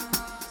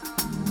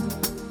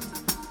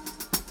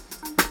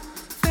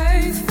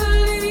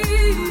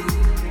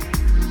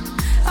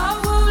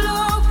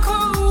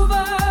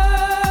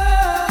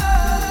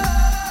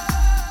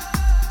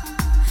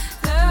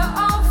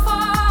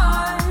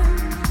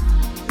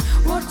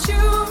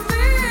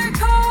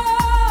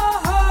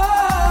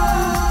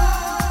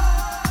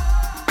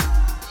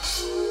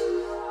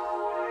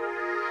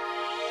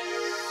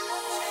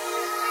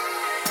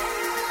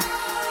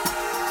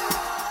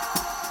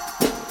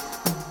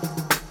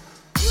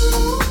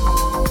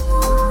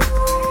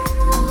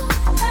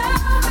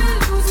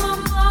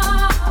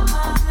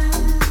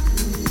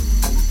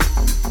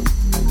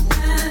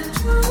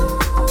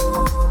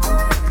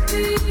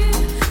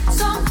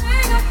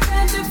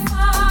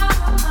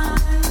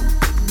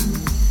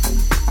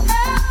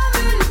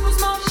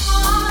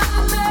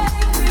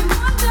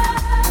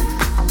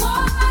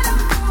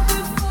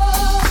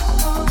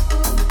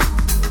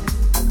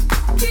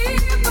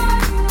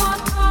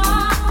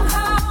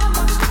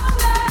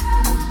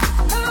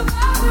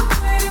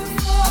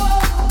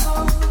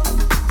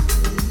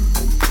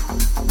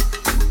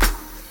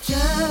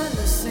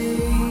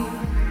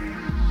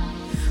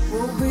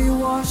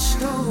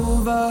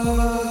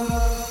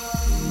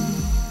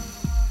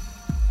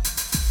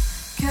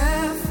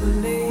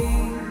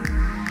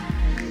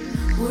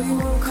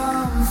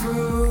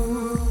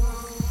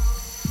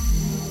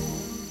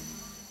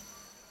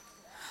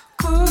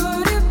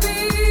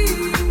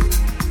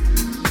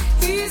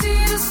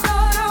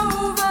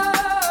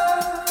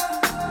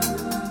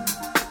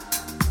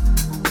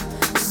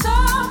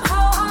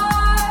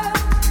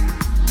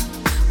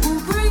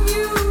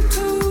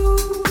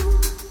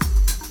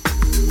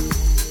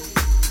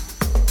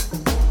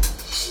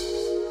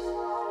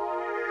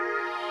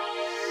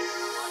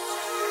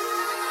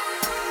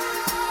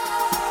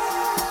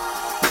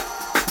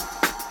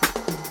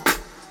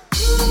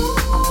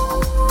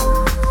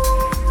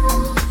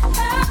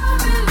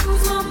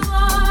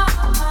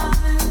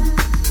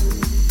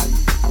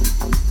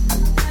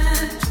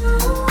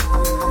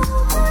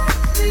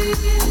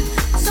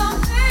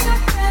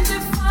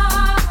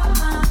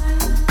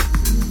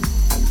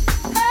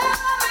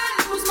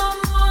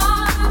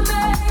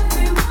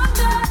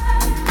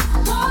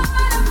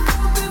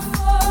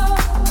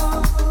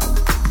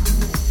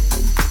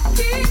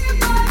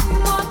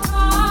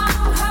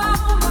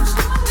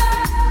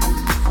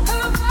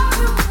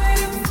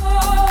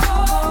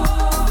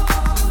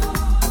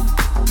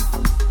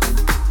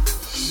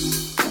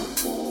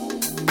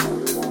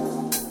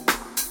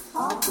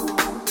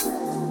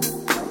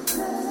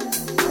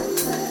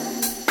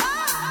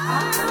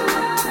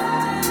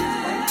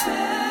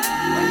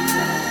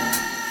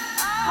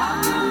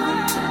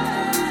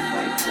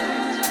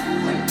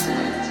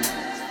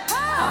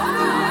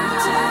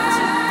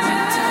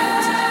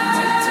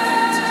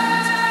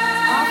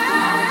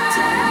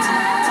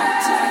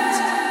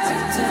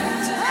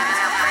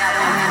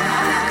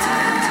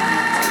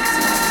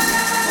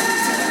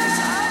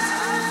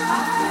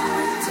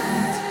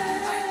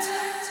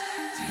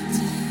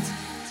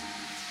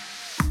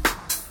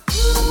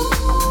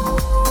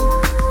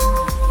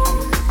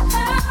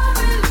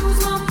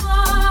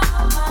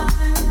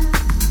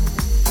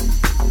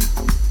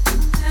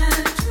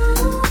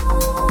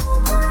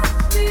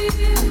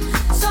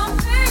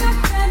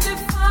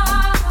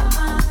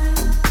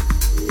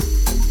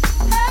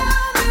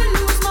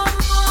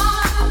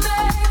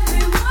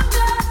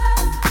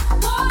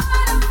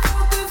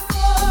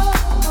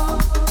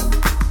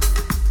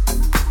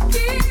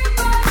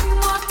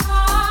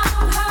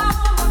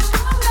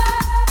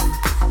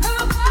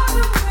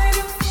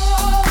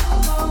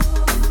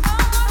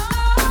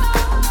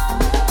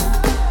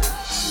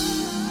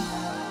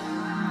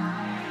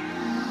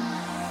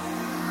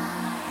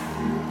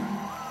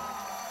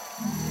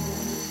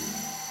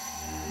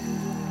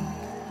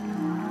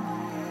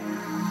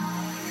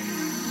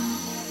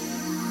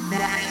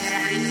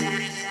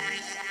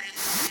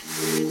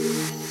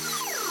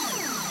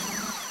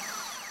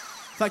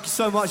 Thank you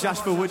so much,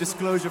 Asheville. We're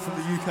Disclosure from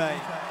the UK.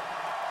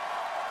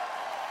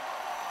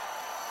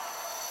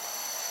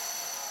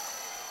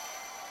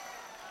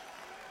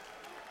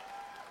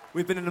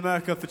 We've been in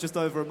America for just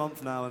over a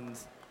month now, and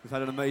we've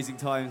had an amazing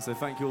time, so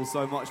thank you all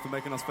so much for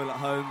making us feel at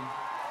home.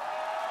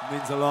 It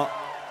means a lot.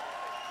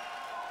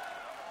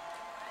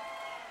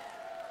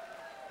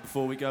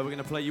 Before we go, we're going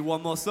to play you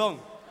one more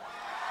song.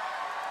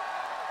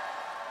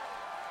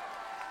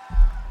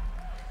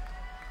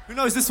 Who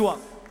knows this one?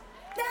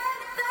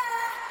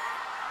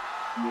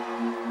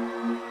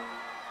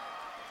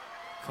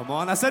 Come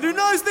on, I said, who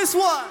knows this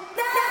one?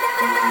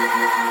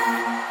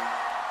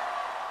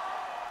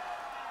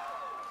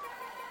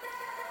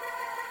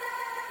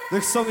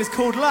 This song is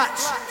called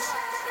Latch.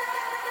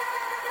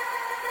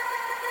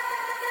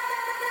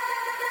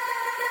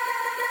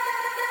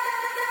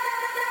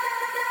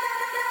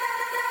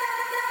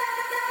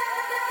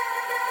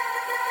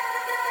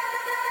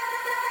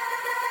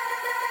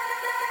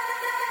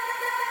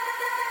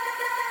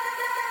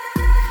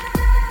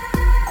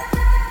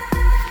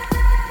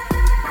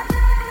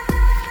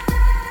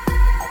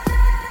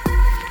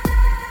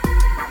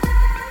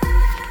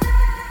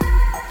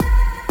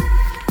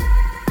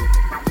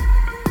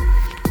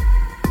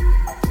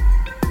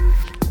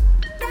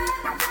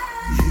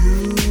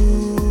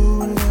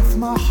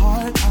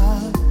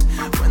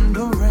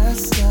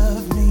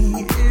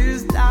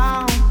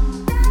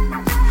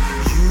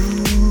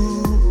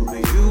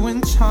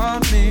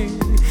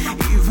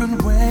 You in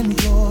my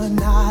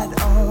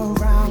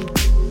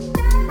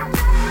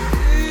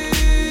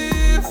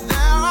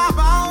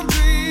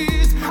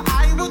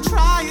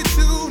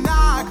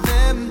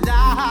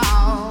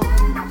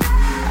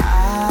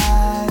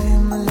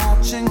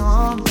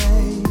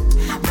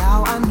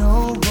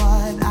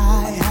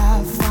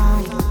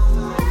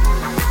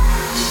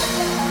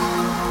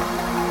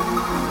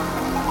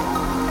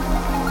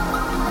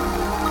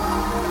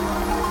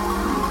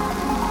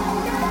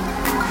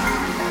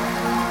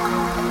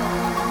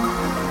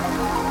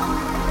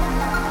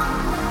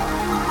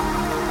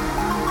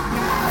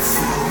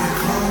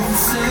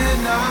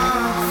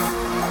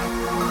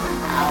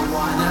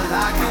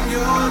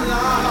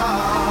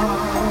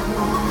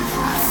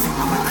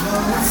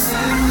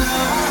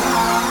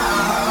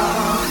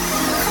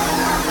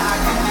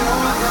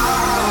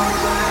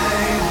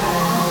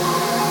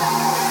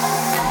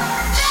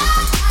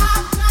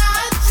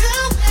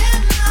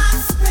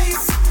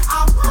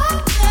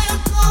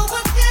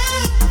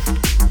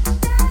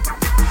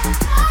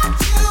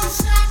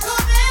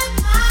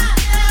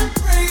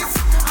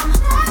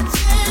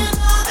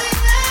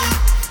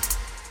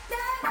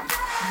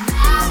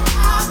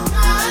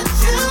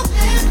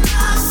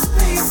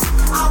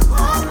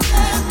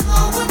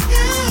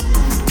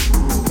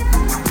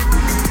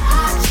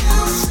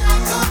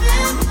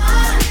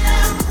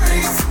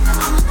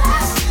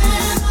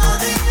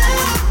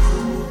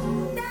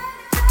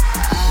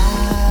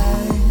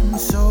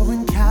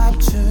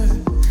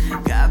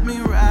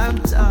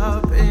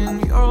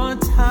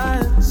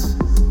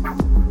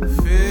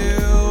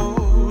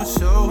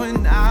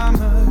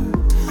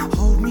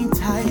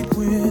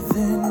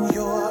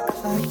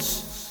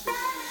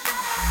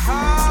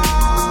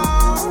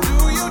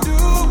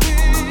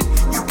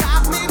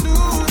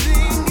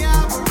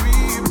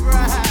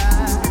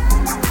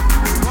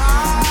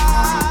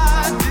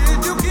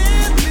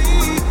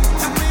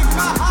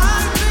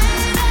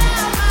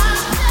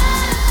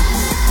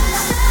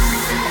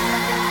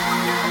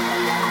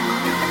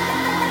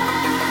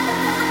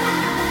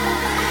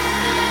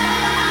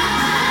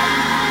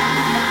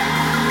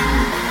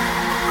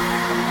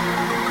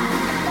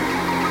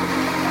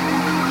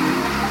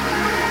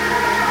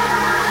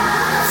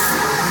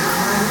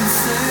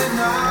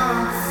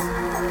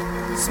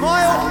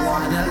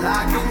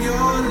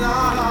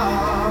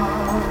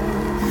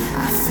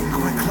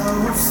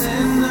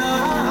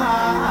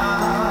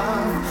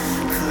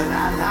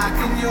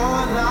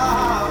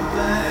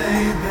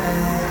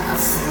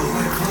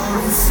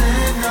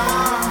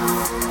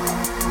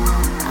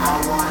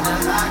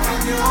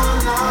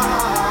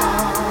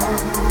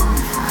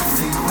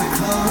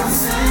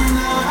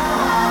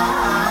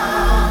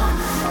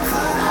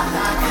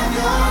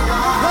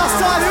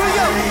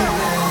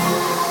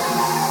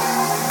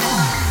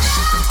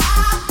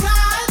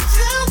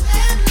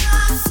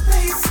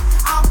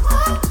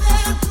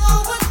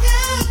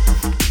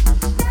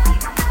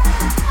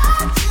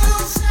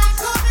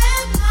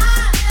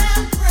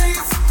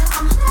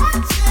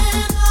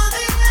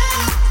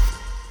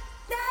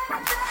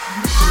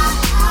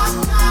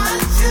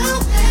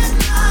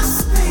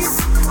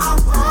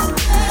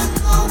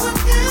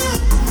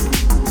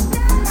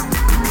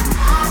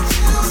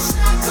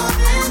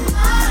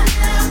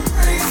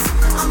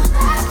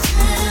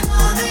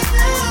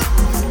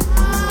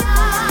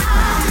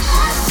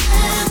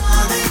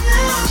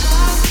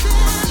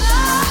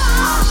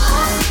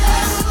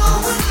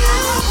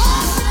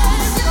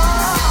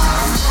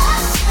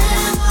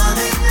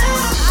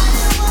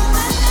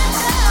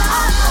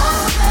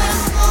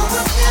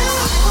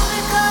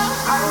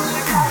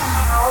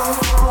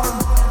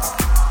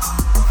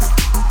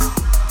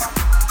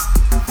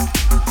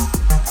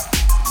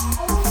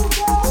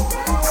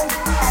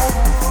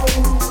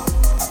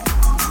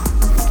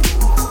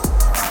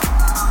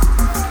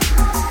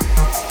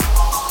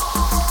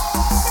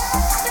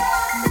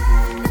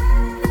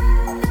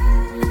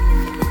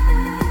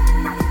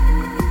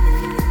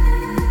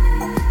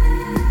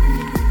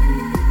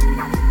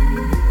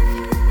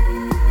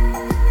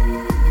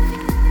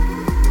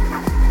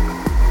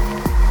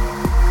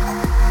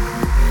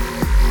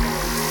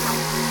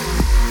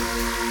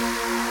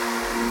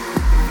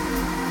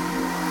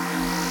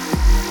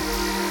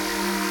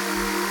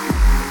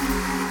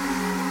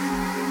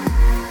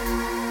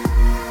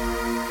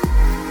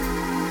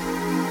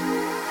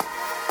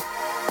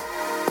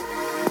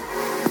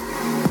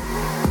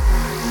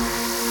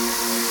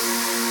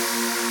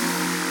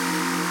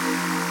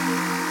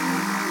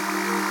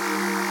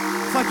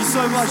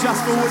so much,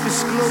 Asheville with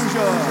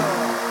Disclosure.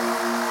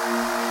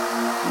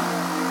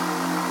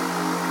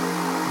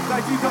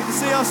 Thank you for coming to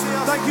see us.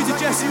 Thank you to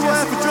Jesse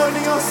Ware for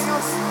joining us.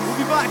 We'll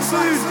be back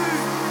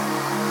soon.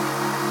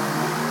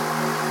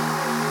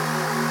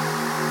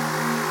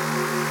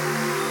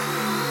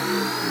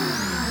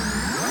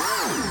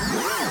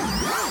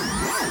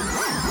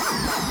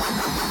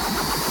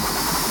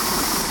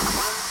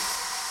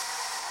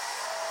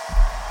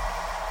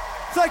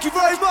 Thank you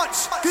very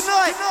much. Good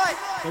night.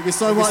 Thank you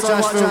so much,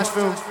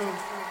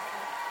 Asheville.